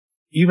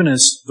 Even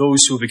as those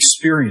who have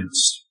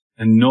experienced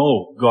and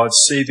know God's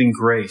saving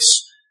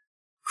grace,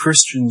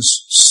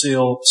 Christians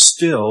still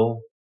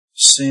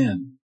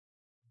sin.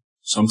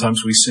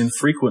 Sometimes we sin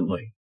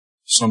frequently.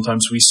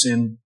 Sometimes we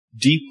sin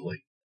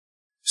deeply.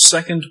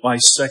 Second by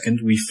second,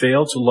 we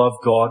fail to love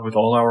God with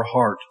all our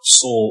heart,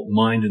 soul,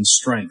 mind, and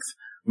strength.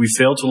 We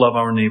fail to love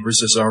our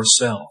neighbors as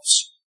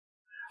ourselves.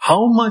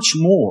 How much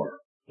more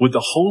would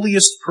the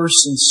holiest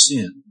person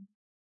sin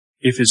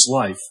if his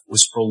life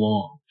was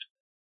prolonged?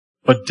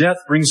 But death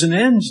brings an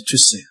end to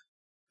sin,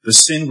 the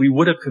sin we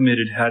would have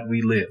committed had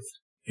we lived,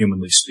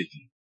 humanly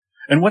speaking.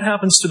 And what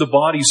happens to the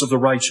bodies of the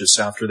righteous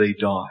after they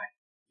die?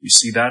 We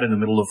see that in the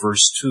middle of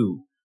verse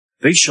 2.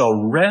 They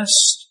shall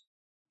rest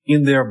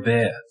in their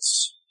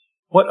beds.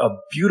 What a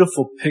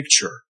beautiful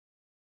picture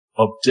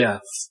of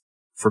death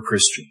for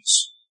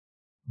Christians.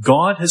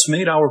 God has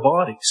made our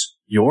bodies,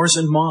 yours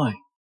and mine.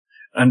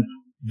 And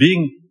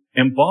being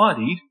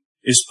embodied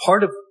is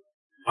part of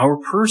our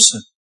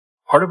person,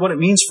 part of what it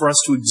means for us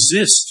to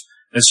exist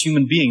as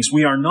human beings.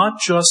 We are not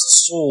just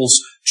souls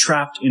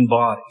trapped in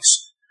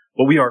bodies,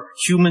 but we are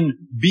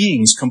human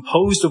beings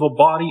composed of a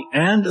body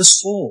and a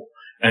soul.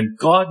 And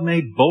God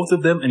made both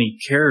of them, and He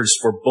cares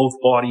for both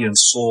body and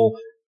soul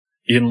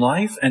in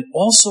life and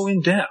also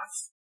in death.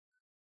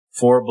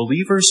 For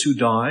believers who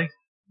die,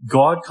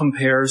 God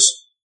compares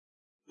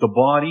the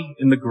body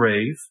in the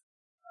grave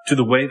to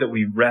the way that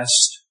we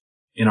rest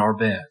in our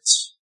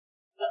beds.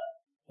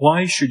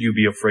 Why should you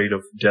be afraid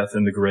of death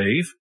in the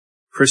grave?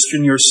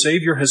 Christian, your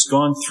Savior has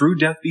gone through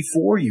death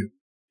before you.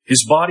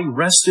 His body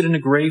rested in a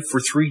grave for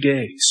 3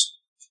 days.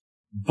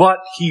 But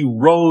He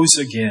rose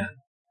again.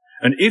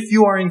 And if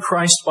you are in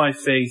Christ by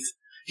faith,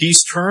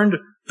 He's turned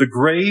the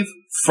grave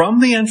from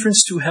the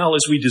entrance to hell,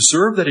 as we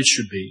deserve that it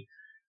should be,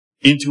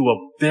 into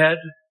a bed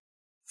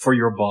for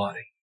your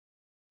body.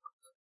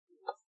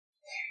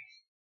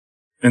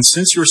 And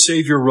since your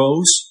Savior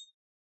rose,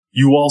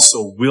 you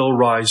also will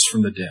rise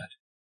from the dead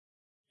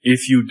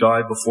if you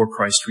die before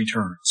Christ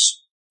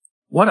returns.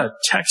 What a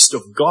text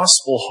of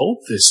gospel hope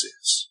this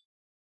is.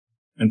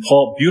 And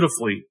Paul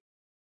beautifully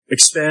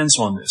expands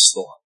on this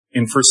thought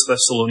in 1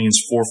 Thessalonians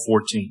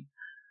 4:14.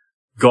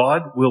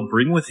 God will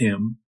bring with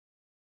Him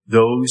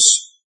those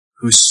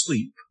who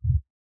sleep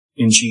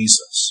in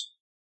Jesus.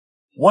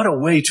 What a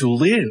way to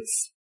live,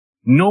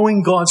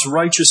 knowing God's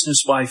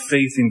righteousness by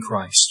faith in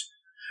Christ,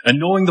 and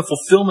knowing the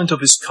fulfillment of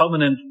His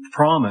covenant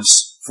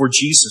promise for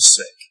Jesus'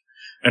 sake.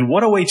 And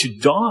what a way to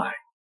die,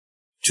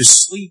 to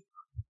sleep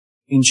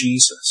in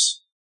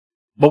Jesus.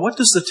 But what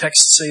does the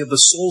text say of the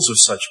souls of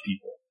such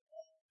people?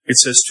 It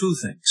says 2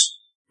 things.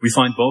 We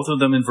find both of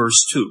them in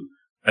verse 2,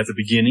 at the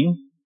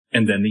beginning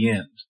and then the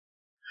end.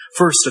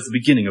 First, at the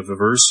beginning of the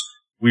verse,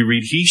 we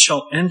read, He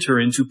shall enter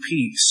into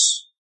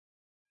peace.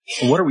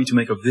 Well, what are we to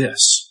make of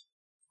this?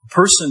 A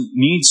person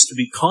needs to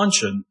be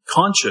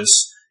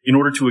conscious in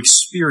order to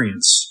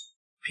experience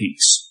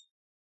peace.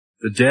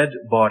 The dead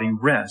body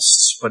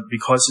rests, but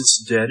because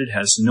it's dead, it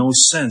has no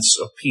sense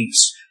of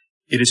peace.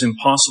 It is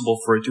impossible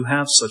for it to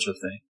have such a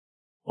thing.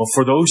 Well,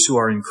 for those who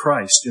are in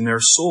Christ, in their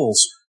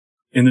souls,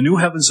 in the new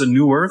heavens and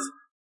new earth,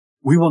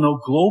 we will know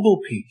global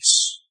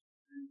peace.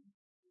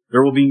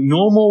 There will be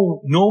no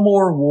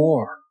more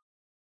war,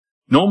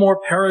 no more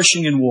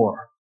perishing in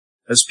war,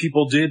 as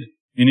people did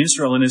in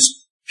Israel and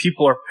as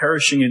people are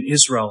perishing in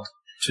Israel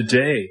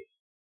today.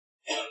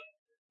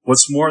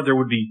 What's more, there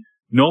would be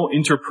no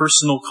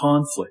interpersonal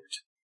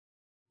conflict.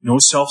 no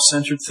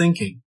self-centered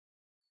thinking,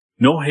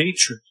 no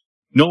hatred,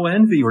 no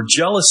envy or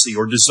jealousy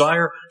or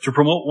desire to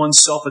promote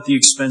oneself at the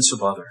expense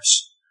of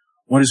others.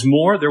 What is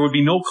more, there would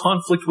be no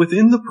conflict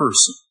within the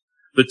person,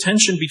 the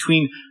tension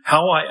between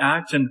how I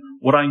act and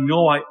what I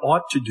know I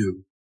ought to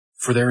do,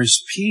 for there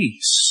is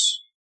peace.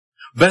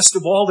 Best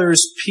of all, there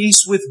is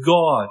peace with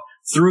God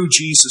through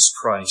Jesus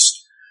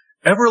Christ.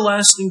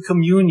 Everlasting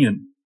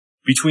communion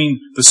between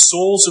the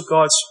souls of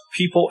God's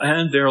people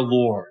and their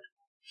Lord.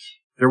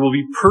 There will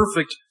be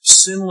perfect,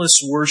 sinless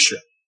worship.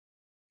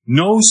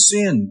 No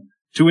sin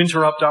to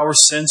interrupt our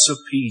sense of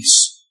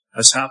peace,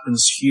 as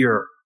happens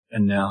here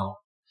and now.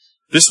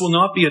 This will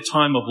not be a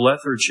time of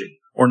lethargy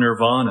or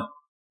nirvana,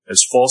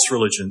 as false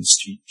religions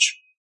teach.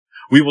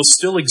 We will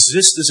still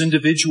exist as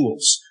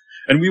individuals,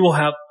 and we will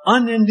have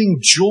unending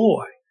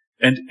joy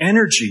and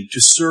energy to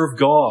serve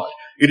God.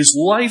 It is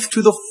life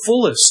to the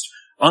fullest,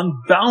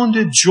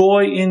 unbounded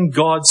joy in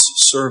God's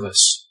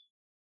service,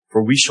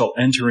 for we shall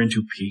enter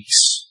into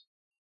peace.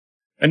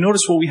 And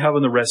notice what we have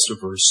in the rest of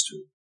verse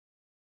 2.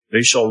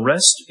 They shall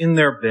rest in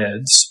their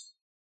beds,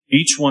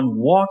 each one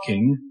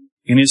walking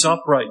in his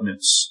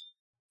uprightness.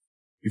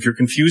 If you're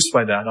confused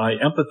by that, I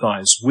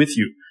empathize with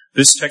you.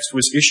 This text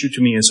was issued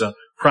to me as a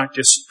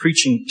practice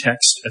preaching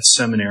text at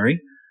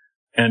seminary,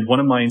 and one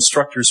of my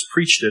instructors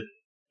preached it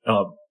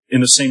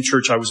in the same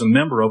church I was a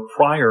member of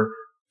prior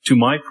to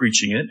my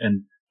preaching it,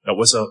 and that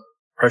was a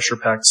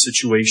pressure-packed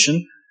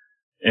situation.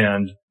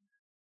 And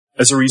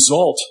as a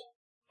result,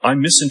 I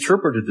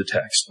misinterpreted the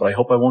text, but I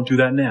hope I won't do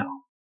that now,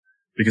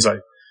 because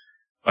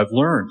I've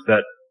learned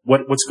that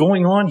what's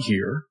going on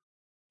here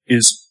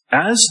is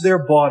as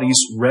their bodies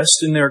rest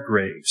in their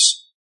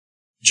graves,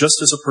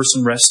 just as a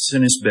person rests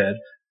in his bed,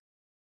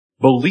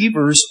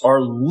 believers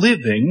are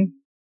living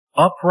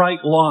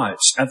upright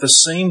lives at the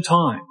same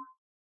time.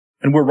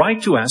 And we're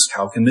right to ask,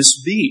 how can this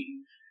be?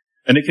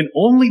 And it can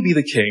only be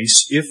the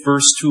case if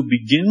verse 2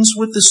 begins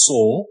with the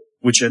soul,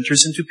 which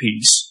enters into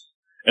peace,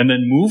 and then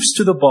moves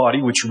to the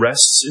body, which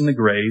rests in the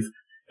grave,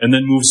 and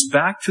then moves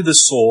back to the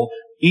soul,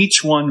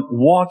 each one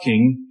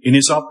walking in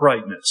his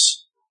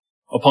uprightness.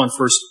 Upon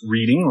first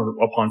reading or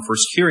upon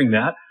first hearing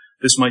that,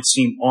 this might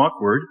seem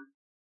awkward,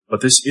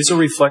 but this is a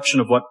reflection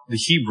of what the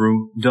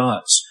Hebrew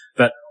does.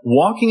 That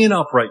walking in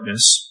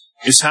uprightness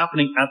is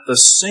happening at the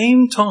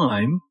same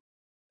time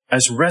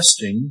as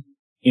resting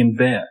in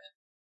bed.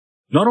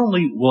 Not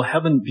only will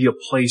heaven be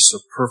a place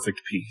of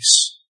perfect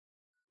peace,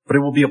 but it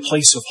will be a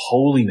place of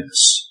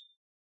holiness.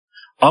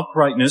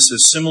 Uprightness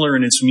is similar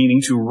in its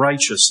meaning to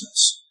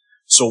righteousness.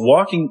 So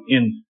walking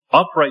in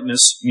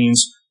uprightness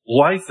means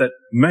life that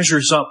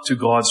measures up to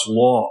God's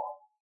law.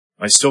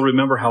 I still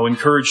remember how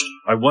encouraged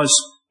I was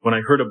when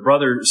I heard a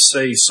brother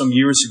say some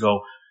years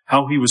ago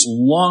how he was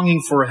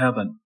longing for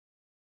heaven,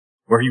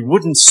 where he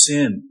wouldn't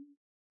sin,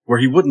 where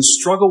he wouldn't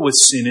struggle with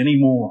sin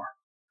anymore.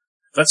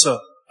 That's a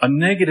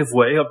negative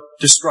way of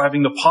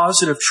describing the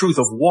positive truth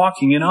of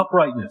walking in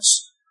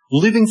uprightness,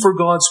 living for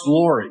God's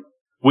glory,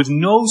 with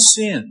no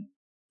sin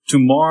to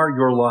mar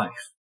your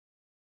life,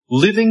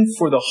 living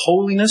for the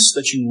holiness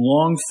that you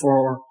longed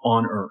for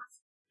on earth.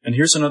 And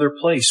here's another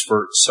place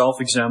for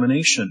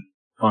self-examination,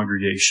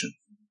 congregation.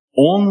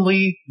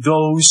 Only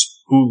those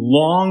who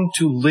long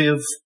to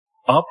live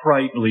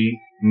uprightly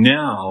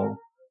now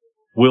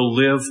will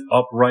live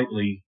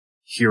uprightly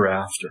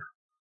hereafter.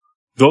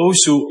 Those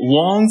who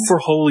long for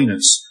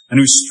holiness and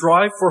who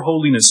strive for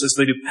holiness as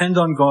they depend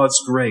on God's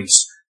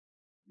grace,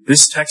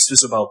 this text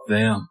is about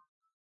them.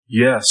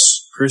 Yes,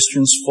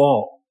 Christians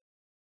fall.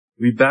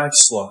 We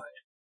backslide.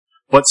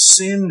 But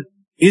sin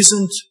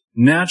isn't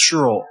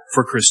natural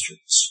for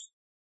Christians.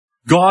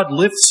 God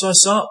lifts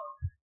us up.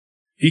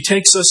 He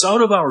takes us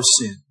out of our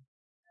sin.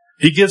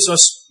 He gives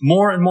us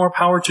more and more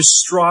power to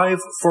strive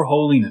for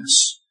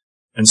holiness.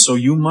 And so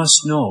you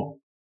must know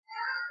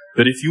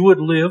that if you would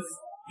live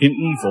in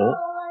evil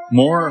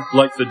more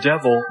like the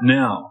devil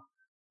now,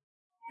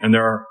 and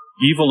there are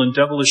evil and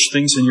devilish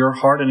things in your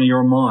heart and in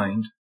your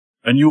mind,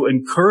 and you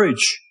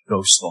encourage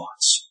those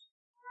thoughts,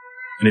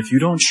 and if you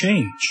don't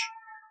change,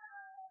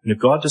 and if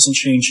God doesn't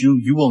change you,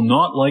 you will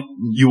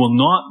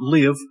not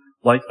live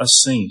like a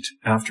saint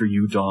after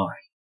you die.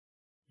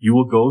 You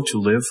will go to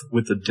live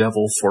with the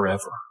devil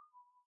forever.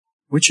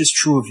 Which is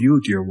true of you,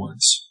 dear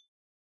ones?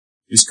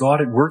 Is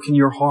God at work in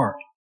your heart?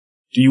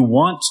 Do you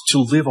want to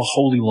live a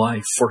holy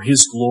life for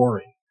His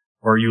glory?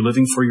 Or are you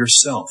living for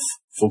yourself,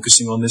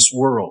 focusing on this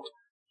world,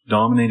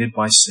 dominated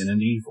by sin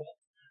and evil?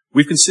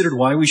 We've considered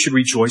why we should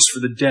rejoice for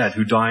the dead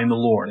who die in the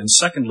Lord. And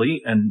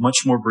secondly, and much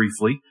more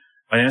briefly,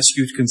 I ask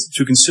you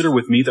to consider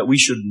with me that we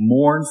should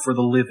mourn for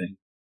the living.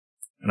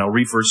 And I'll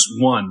read verse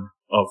 1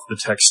 of the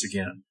text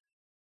again.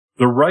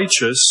 The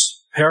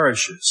righteous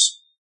perishes,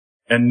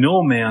 and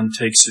no man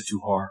takes it to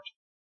heart.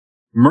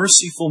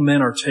 Merciful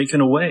men are taken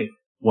away,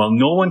 while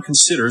no one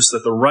considers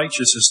that the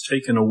righteous is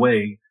taken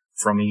away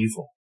from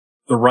evil.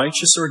 The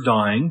righteous are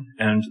dying,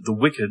 and the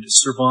wicked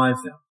survive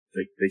them.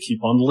 They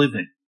keep on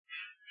living.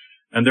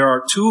 And there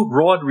are two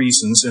broad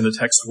reasons in the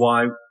text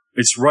why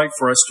it's right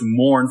for us to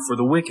mourn for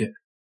the wicked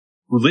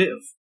who live,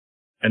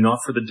 and not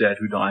for the dead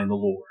who die in the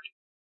Lord.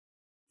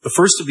 The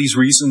first of these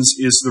reasons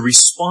is the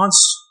response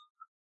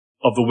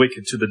of the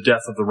wicked to the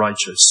death of the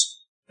righteous.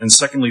 And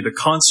secondly, the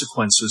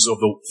consequences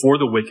for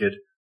the wicked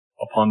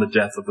upon the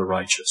death of the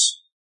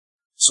righteous.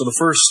 So the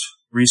first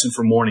reason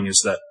for mourning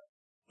is that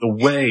the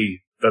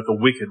way that the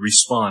wicked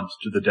respond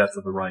to the death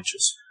of the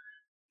righteous.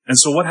 And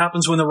so what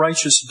happens when the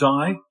righteous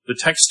die? The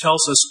text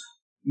tells us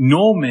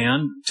no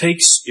man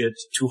takes it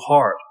to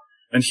heart.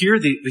 And here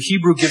the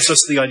Hebrew gives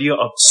us the idea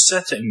of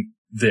setting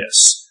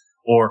this,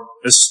 or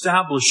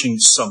establishing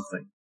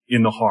something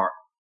in the heart.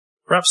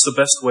 Perhaps the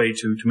best way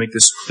to make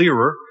this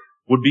clearer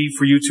would be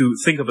for you to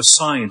think of a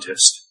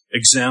scientist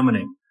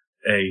examining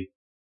a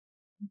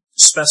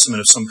specimen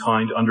of some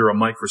kind under a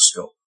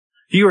microscope.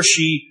 He or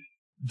she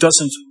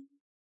doesn't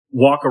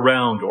walk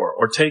around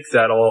or take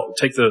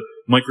the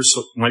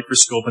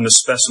microscope and the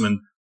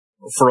specimen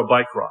for a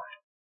bike ride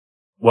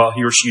while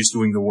he or she is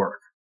doing the work.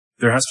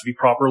 There has to be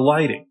proper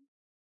lighting.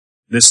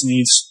 This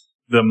needs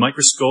the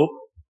microscope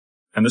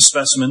and the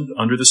specimen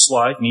under the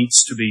slide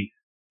needs to be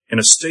in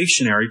a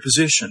stationary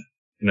position,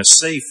 in a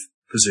safe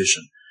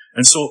position.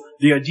 And so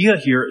the idea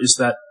here is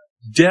that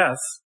death,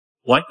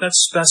 like that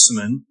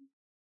specimen,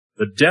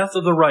 the death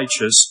of the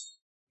righteous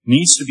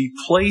needs to be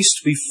placed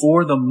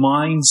before the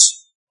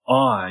mind's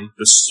eye,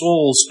 the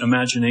soul's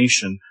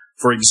imagination,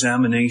 for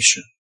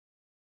examination.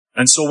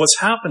 And so what's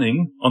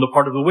happening on the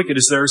part of the wicked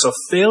is there is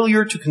a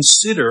failure to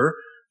consider,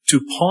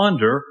 to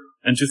ponder,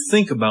 and to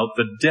think about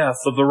the death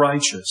of the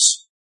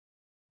righteous.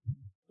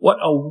 What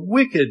a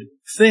wicked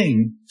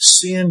thing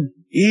sin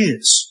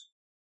is.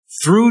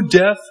 Through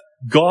death,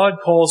 God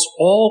calls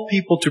all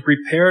people to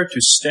prepare to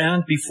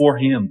stand before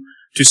Him,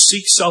 to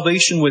seek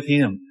salvation with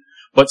Him.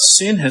 But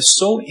sin has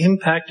so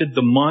impacted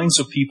the minds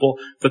of people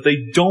that they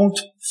don't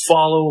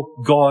follow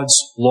God's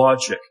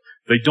logic.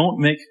 They don't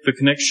make the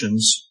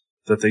connections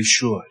that they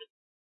should.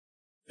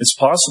 It's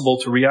possible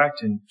to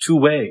react in two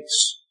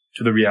ways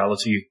to the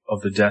reality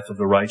of the death of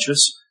the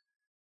righteous.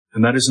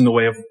 And that is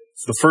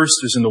the first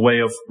is in the way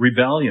of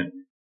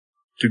rebellion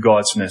to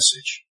God's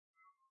message.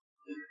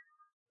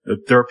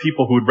 That there are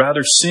people who would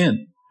rather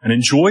sin and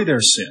enjoy their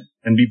sin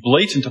and be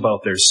blatant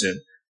about their sin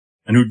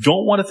and who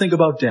don't want to think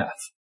about death.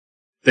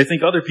 They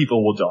think other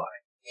people will die,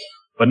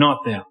 but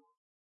not them.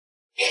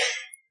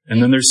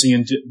 And then there's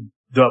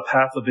the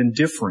path of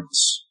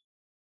indifference,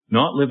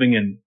 not living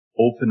in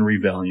open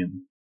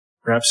rebellion,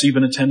 perhaps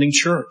even attending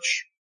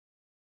church,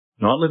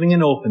 not living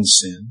in open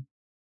sin.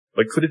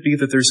 But could it be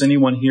that there's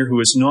anyone here who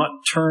has not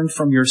turned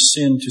from your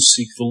sin to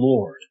seek the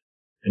Lord,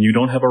 and you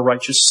don't have a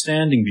righteous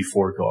standing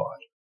before God?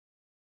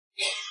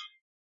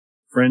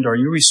 Friend, are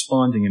you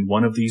responding in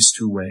one of these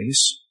two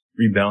ways,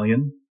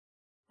 rebellion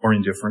or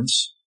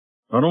indifference?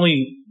 Not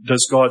only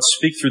does God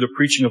speak through the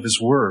preaching of His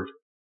Word,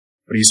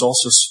 but He's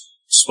also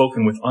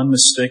spoken with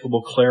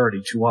unmistakable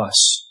clarity to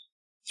us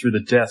through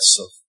the deaths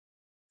of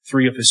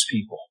 3 of His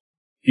people.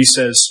 He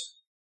says,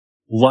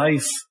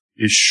 life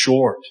is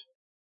short.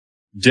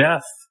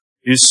 Death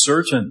is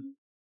certain.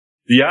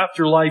 The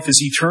afterlife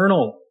is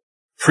eternal.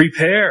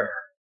 Prepare.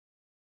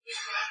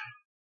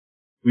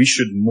 We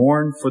should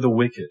mourn for the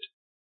wicked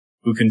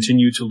who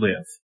continue to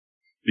live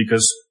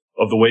because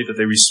of the way that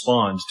they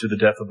respond to the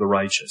death of the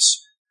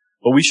righteous.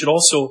 But we should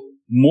also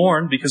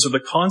mourn because of the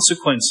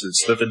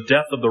consequences that the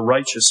death of the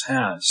righteous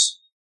has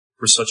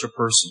for such a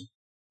person.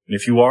 And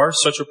if you are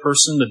such a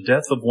person, the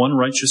death of one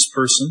righteous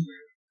person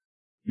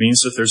means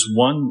that there's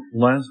one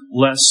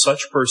less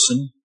such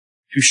person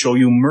to show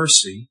you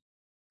mercy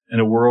in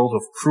a world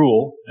of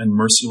cruel and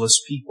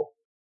merciless people.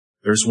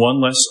 There's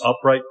one less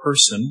upright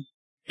person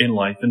in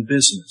life and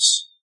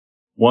business.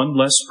 One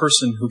less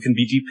person who can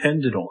be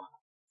depended on,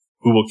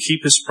 who will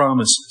keep His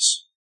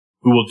promises,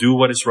 who will do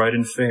what is right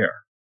and fair.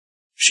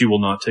 She will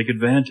not take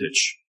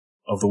advantage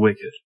of the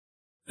wicked.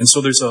 And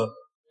so there's a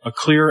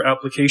clear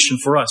application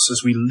for us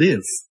as we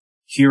live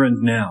here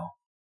and now.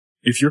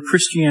 If your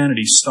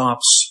Christianity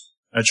stops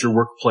at your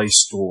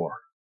workplace door,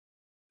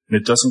 and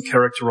it doesn't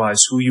characterize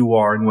who you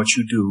are and what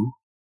you do,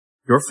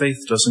 your faith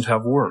doesn't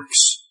have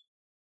works,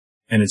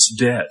 and it's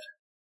dead,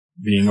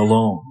 being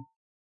alone.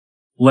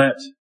 Let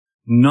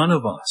none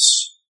of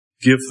us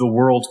give the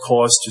world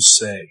cause to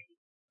say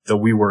that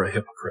we were a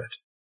hypocrite.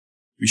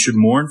 We should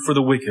mourn for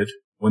the wicked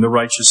when the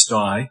righteous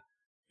die,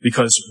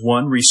 because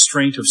one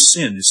restraint of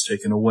sin is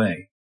taken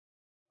away.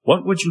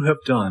 What would you have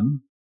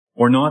done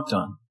or not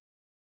done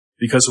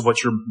because of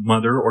what your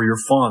mother or your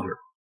father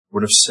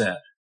would have said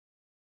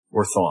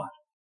or thought?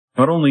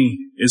 Not only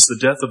is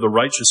the death of the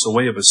righteous a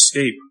way of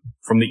escape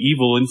from the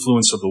evil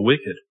influence of the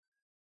wicked,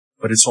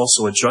 but it's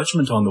also a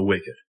judgment on the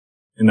wicked,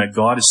 in that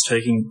God is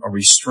taking a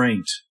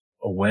restraint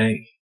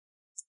away.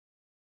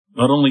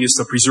 Not only is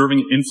the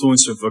preserving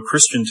influence of a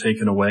Christian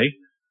taken away,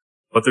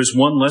 but there's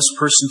one less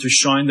person to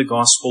shine the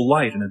gospel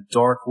light in a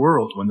dark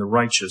world when the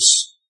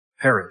righteous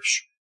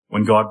perish,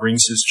 when God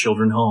brings His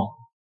children home.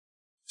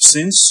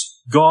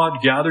 Since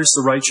God gathers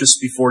the righteous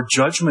before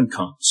judgment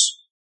comes,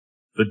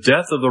 the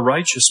death of the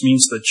righteous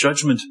means that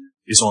judgment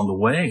is on the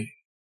way.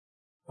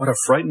 What a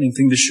frightening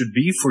thing this should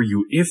be for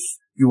you if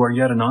you are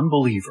yet an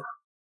unbeliever.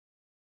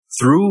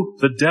 Through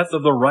the death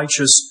of the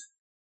righteous,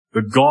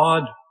 The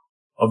God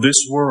of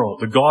this world,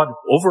 the God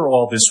over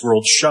all this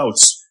world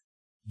shouts,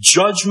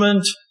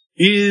 "Judgment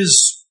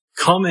is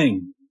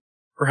coming."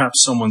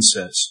 Perhaps someone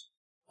says,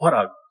 "What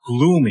a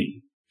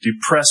gloomy,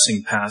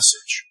 depressing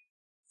passage.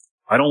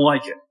 I don't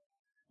like it.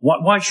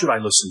 Why should I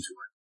listen to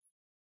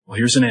it?" Well,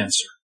 here's an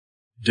answer.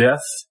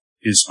 Death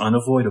is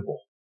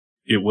unavoidable.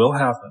 It will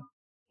happen,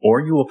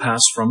 or you will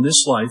pass from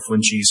this life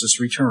when Jesus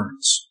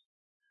returns.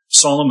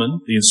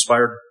 Solomon, the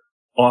inspired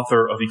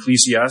author of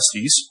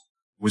Ecclesiastes,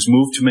 was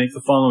moved to make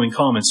the following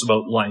comments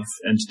about life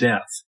and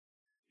death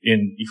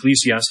in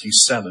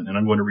Ecclesiastes 7, and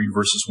I'm going to read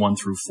verses 1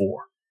 through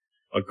 4.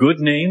 "A good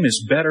name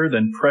is better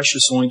than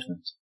precious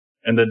ointment,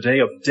 and the day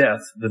of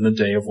death than the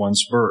day of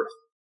one's birth.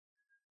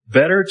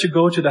 Better to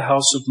go to the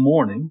house of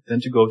mourning than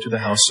to go to the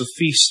house of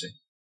feasting,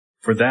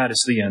 for that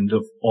is the end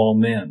of all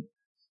men,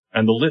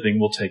 and the living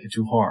will take it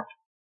to heart."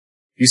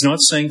 He's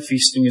not saying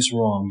feasting is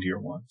wrong, dear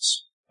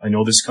ones. I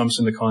know this comes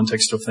in the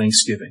context of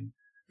Thanksgiving.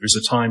 There's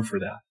a time for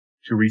that,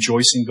 to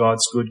rejoice in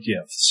God's good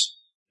gifts,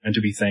 and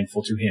to be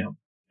thankful to Him,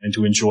 and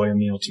to enjoy a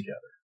meal together.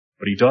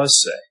 But he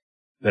does say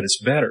that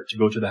it's better to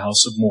go to the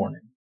house of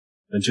mourning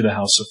than to the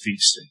house of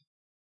feasting,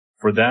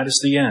 for that is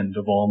the end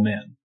of all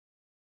men,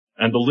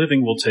 and the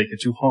living will take it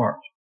to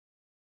heart.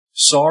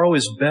 Sorrow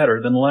is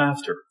better than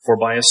laughter, for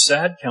by a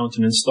sad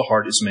countenance the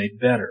heart is made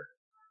better.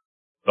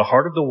 The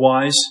heart of the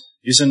wise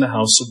is in the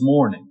house of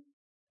mourning,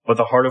 but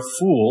the heart of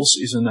fools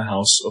is in the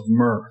house of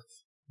mirth.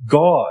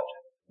 God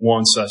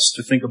wants us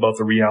to think about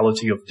the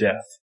reality of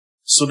death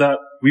so that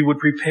we would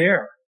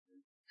prepare,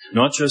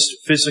 not just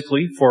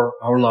physically for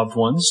our loved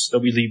ones that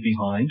we leave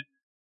behind,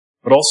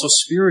 but also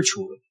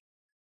spiritually.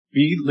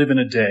 We live in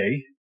a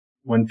day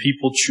when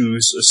people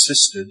choose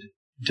assisted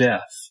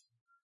death.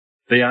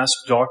 They ask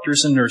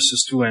doctors and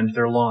nurses to end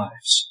their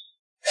lives.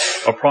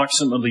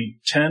 Approximately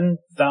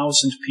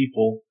 10,000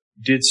 people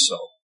did so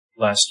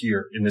last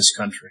year in this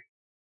country,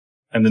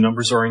 and the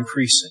numbers are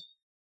increasing,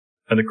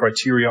 and the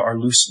criteria are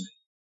loosening.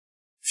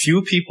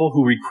 Few people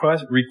who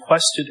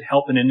requested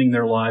help in ending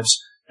their lives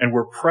and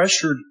were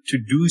pressured to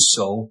do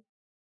so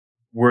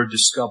were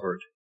discovered,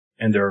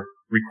 and their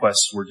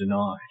requests were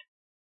denied.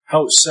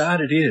 How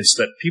sad it is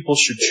that people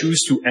should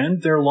choose to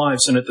end their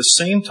lives, and at the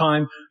same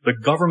time, the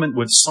government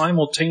would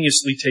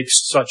simultaneously take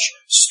such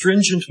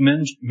stringent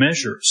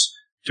measures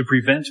to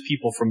prevent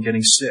people from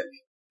getting sick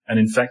and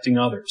infecting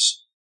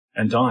others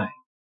and dying.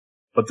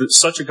 But that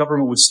such a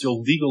government would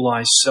still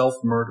legalize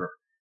self-murder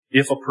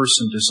if a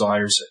person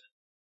desires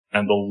it,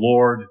 and the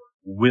Lord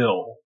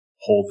will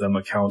hold them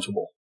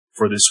accountable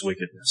for this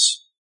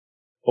wickedness.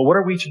 But what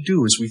are we to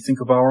do as we think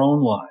of our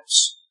own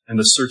lives and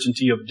the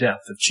certainty of death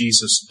if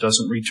Jesus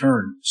doesn't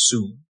return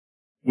soon,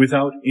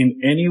 without in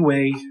any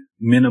way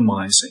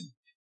minimizing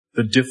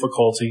the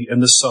difficulty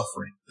and the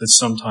suffering that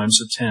sometimes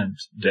attend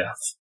death?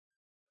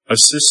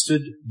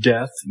 Assisted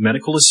death,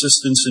 medical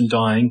assistance in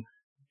dying,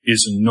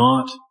 is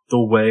not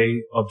the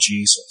way of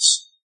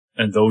Jesus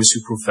and those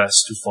who profess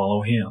to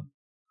follow Him.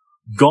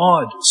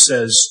 God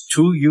says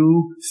to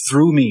you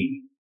through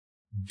me,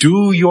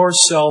 do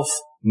yourself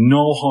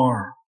no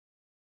harm.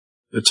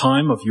 The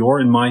time of your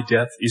and my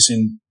death is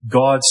in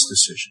God's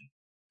decision.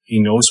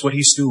 He knows what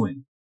He's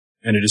doing,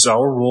 and it is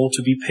our role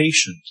to be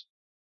patient,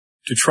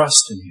 to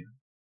trust in Him,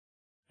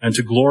 and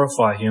to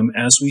glorify Him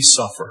as we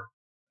suffer,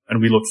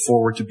 and we look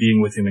forward to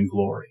being with Him in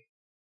glory.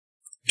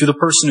 To the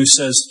person who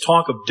says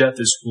talk of death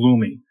is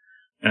gloomy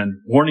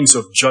and warnings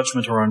of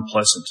judgment are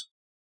unpleasant,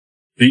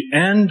 the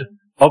end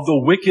of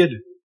the wicked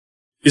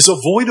is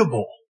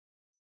avoidable.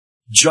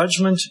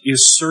 Judgment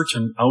is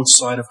certain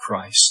outside of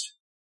Christ,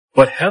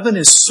 but heaven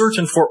is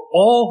certain for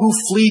all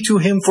who flee to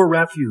Him for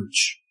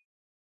refuge.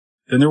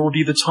 Then there will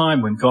be the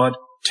time when God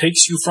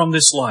takes you from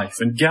this life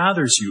and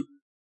gathers you,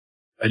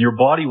 and your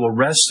body will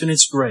rest in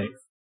its grave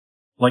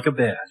like a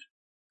bed,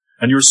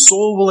 and your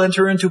soul will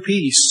enter into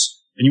peace,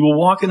 and you will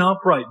walk in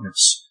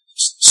uprightness,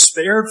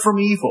 spared from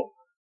evil,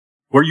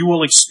 where you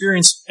will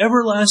experience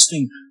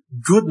everlasting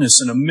goodness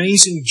and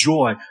amazing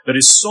joy that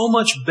is so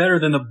much better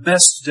than the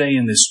best day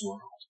in this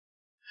world.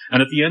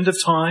 And at the end of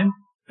time,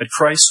 at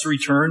Christ's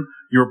return,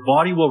 your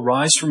body will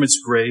rise from its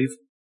grave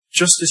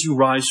just as you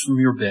rise from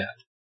your bed.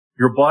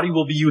 Your body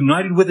will be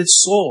united with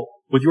its soul,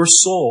 with your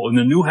soul in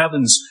the new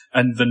heavens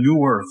and the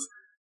new earth.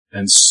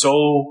 And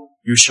so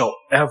you shall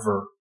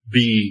ever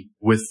be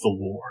with the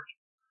Lord.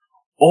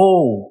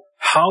 Oh,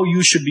 how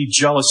you should be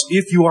jealous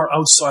if you are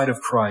outside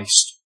of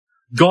Christ.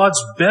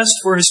 God's best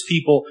for His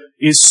people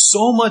is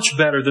so much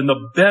better than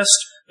the best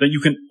that you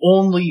can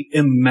only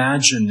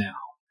imagine now.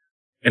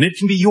 And it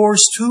can be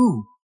yours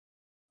too.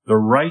 The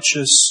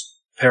righteous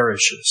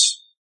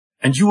perishes,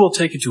 and you will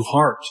take it to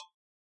heart,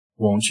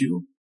 won't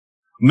you?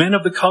 Men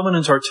of the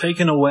covenant are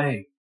taken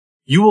away.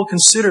 You will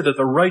consider that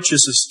the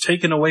righteous is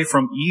taken away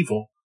from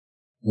evil,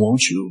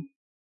 won't you?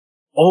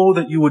 Oh,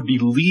 that you would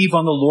believe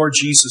on the Lord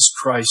Jesus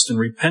Christ and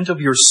repent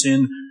of your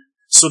sin,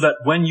 so that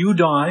when you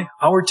die,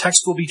 our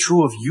text will be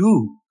true of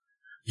you.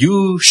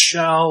 You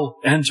shall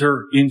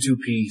enter into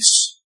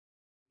peace.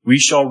 We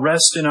shall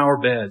rest in our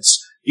beds,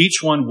 each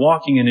one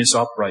walking in his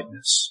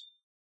uprightness.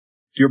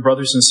 Dear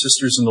brothers and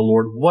sisters in the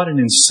Lord, what an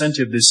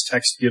incentive this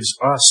text gives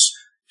us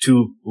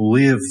to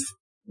live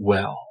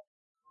well.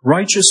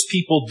 Righteous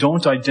people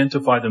don't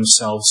identify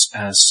themselves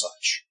as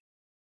such,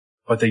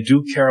 but they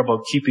do care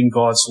about keeping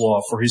God's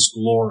law for His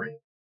glory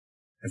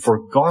and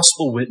for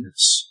gospel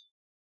witness.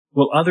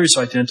 Will others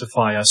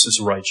identify us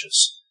as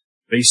righteous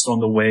based on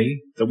the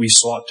way that we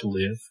sought to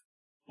live?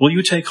 Will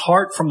you take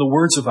heart from the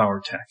words of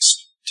our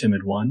text,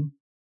 timid one?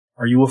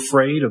 Are you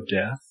afraid of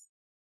death?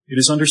 It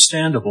is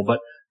understandable, but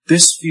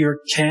this fear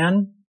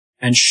can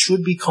and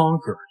should be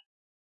conquered.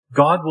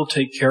 God will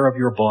take care of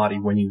your body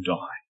when you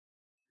die.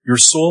 Your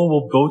soul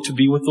will go to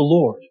be with the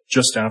Lord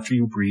just after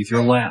you breathe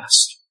your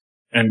last.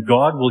 And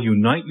God will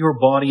unite your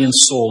body and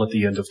soul at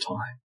the end of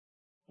time.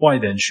 Why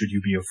then should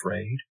you be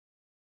afraid?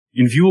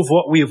 In view of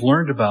what we have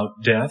learned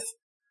about death,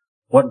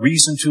 what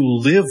reason to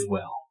live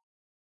well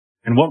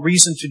and what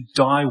reason to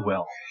die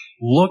well,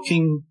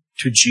 looking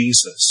to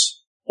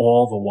Jesus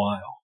all the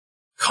while.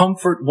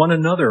 Comfort one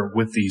another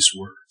with these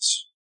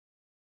words.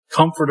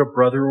 Comfort a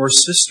brother or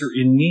sister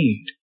in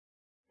need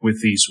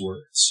with these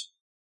words.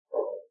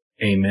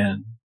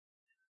 Amen.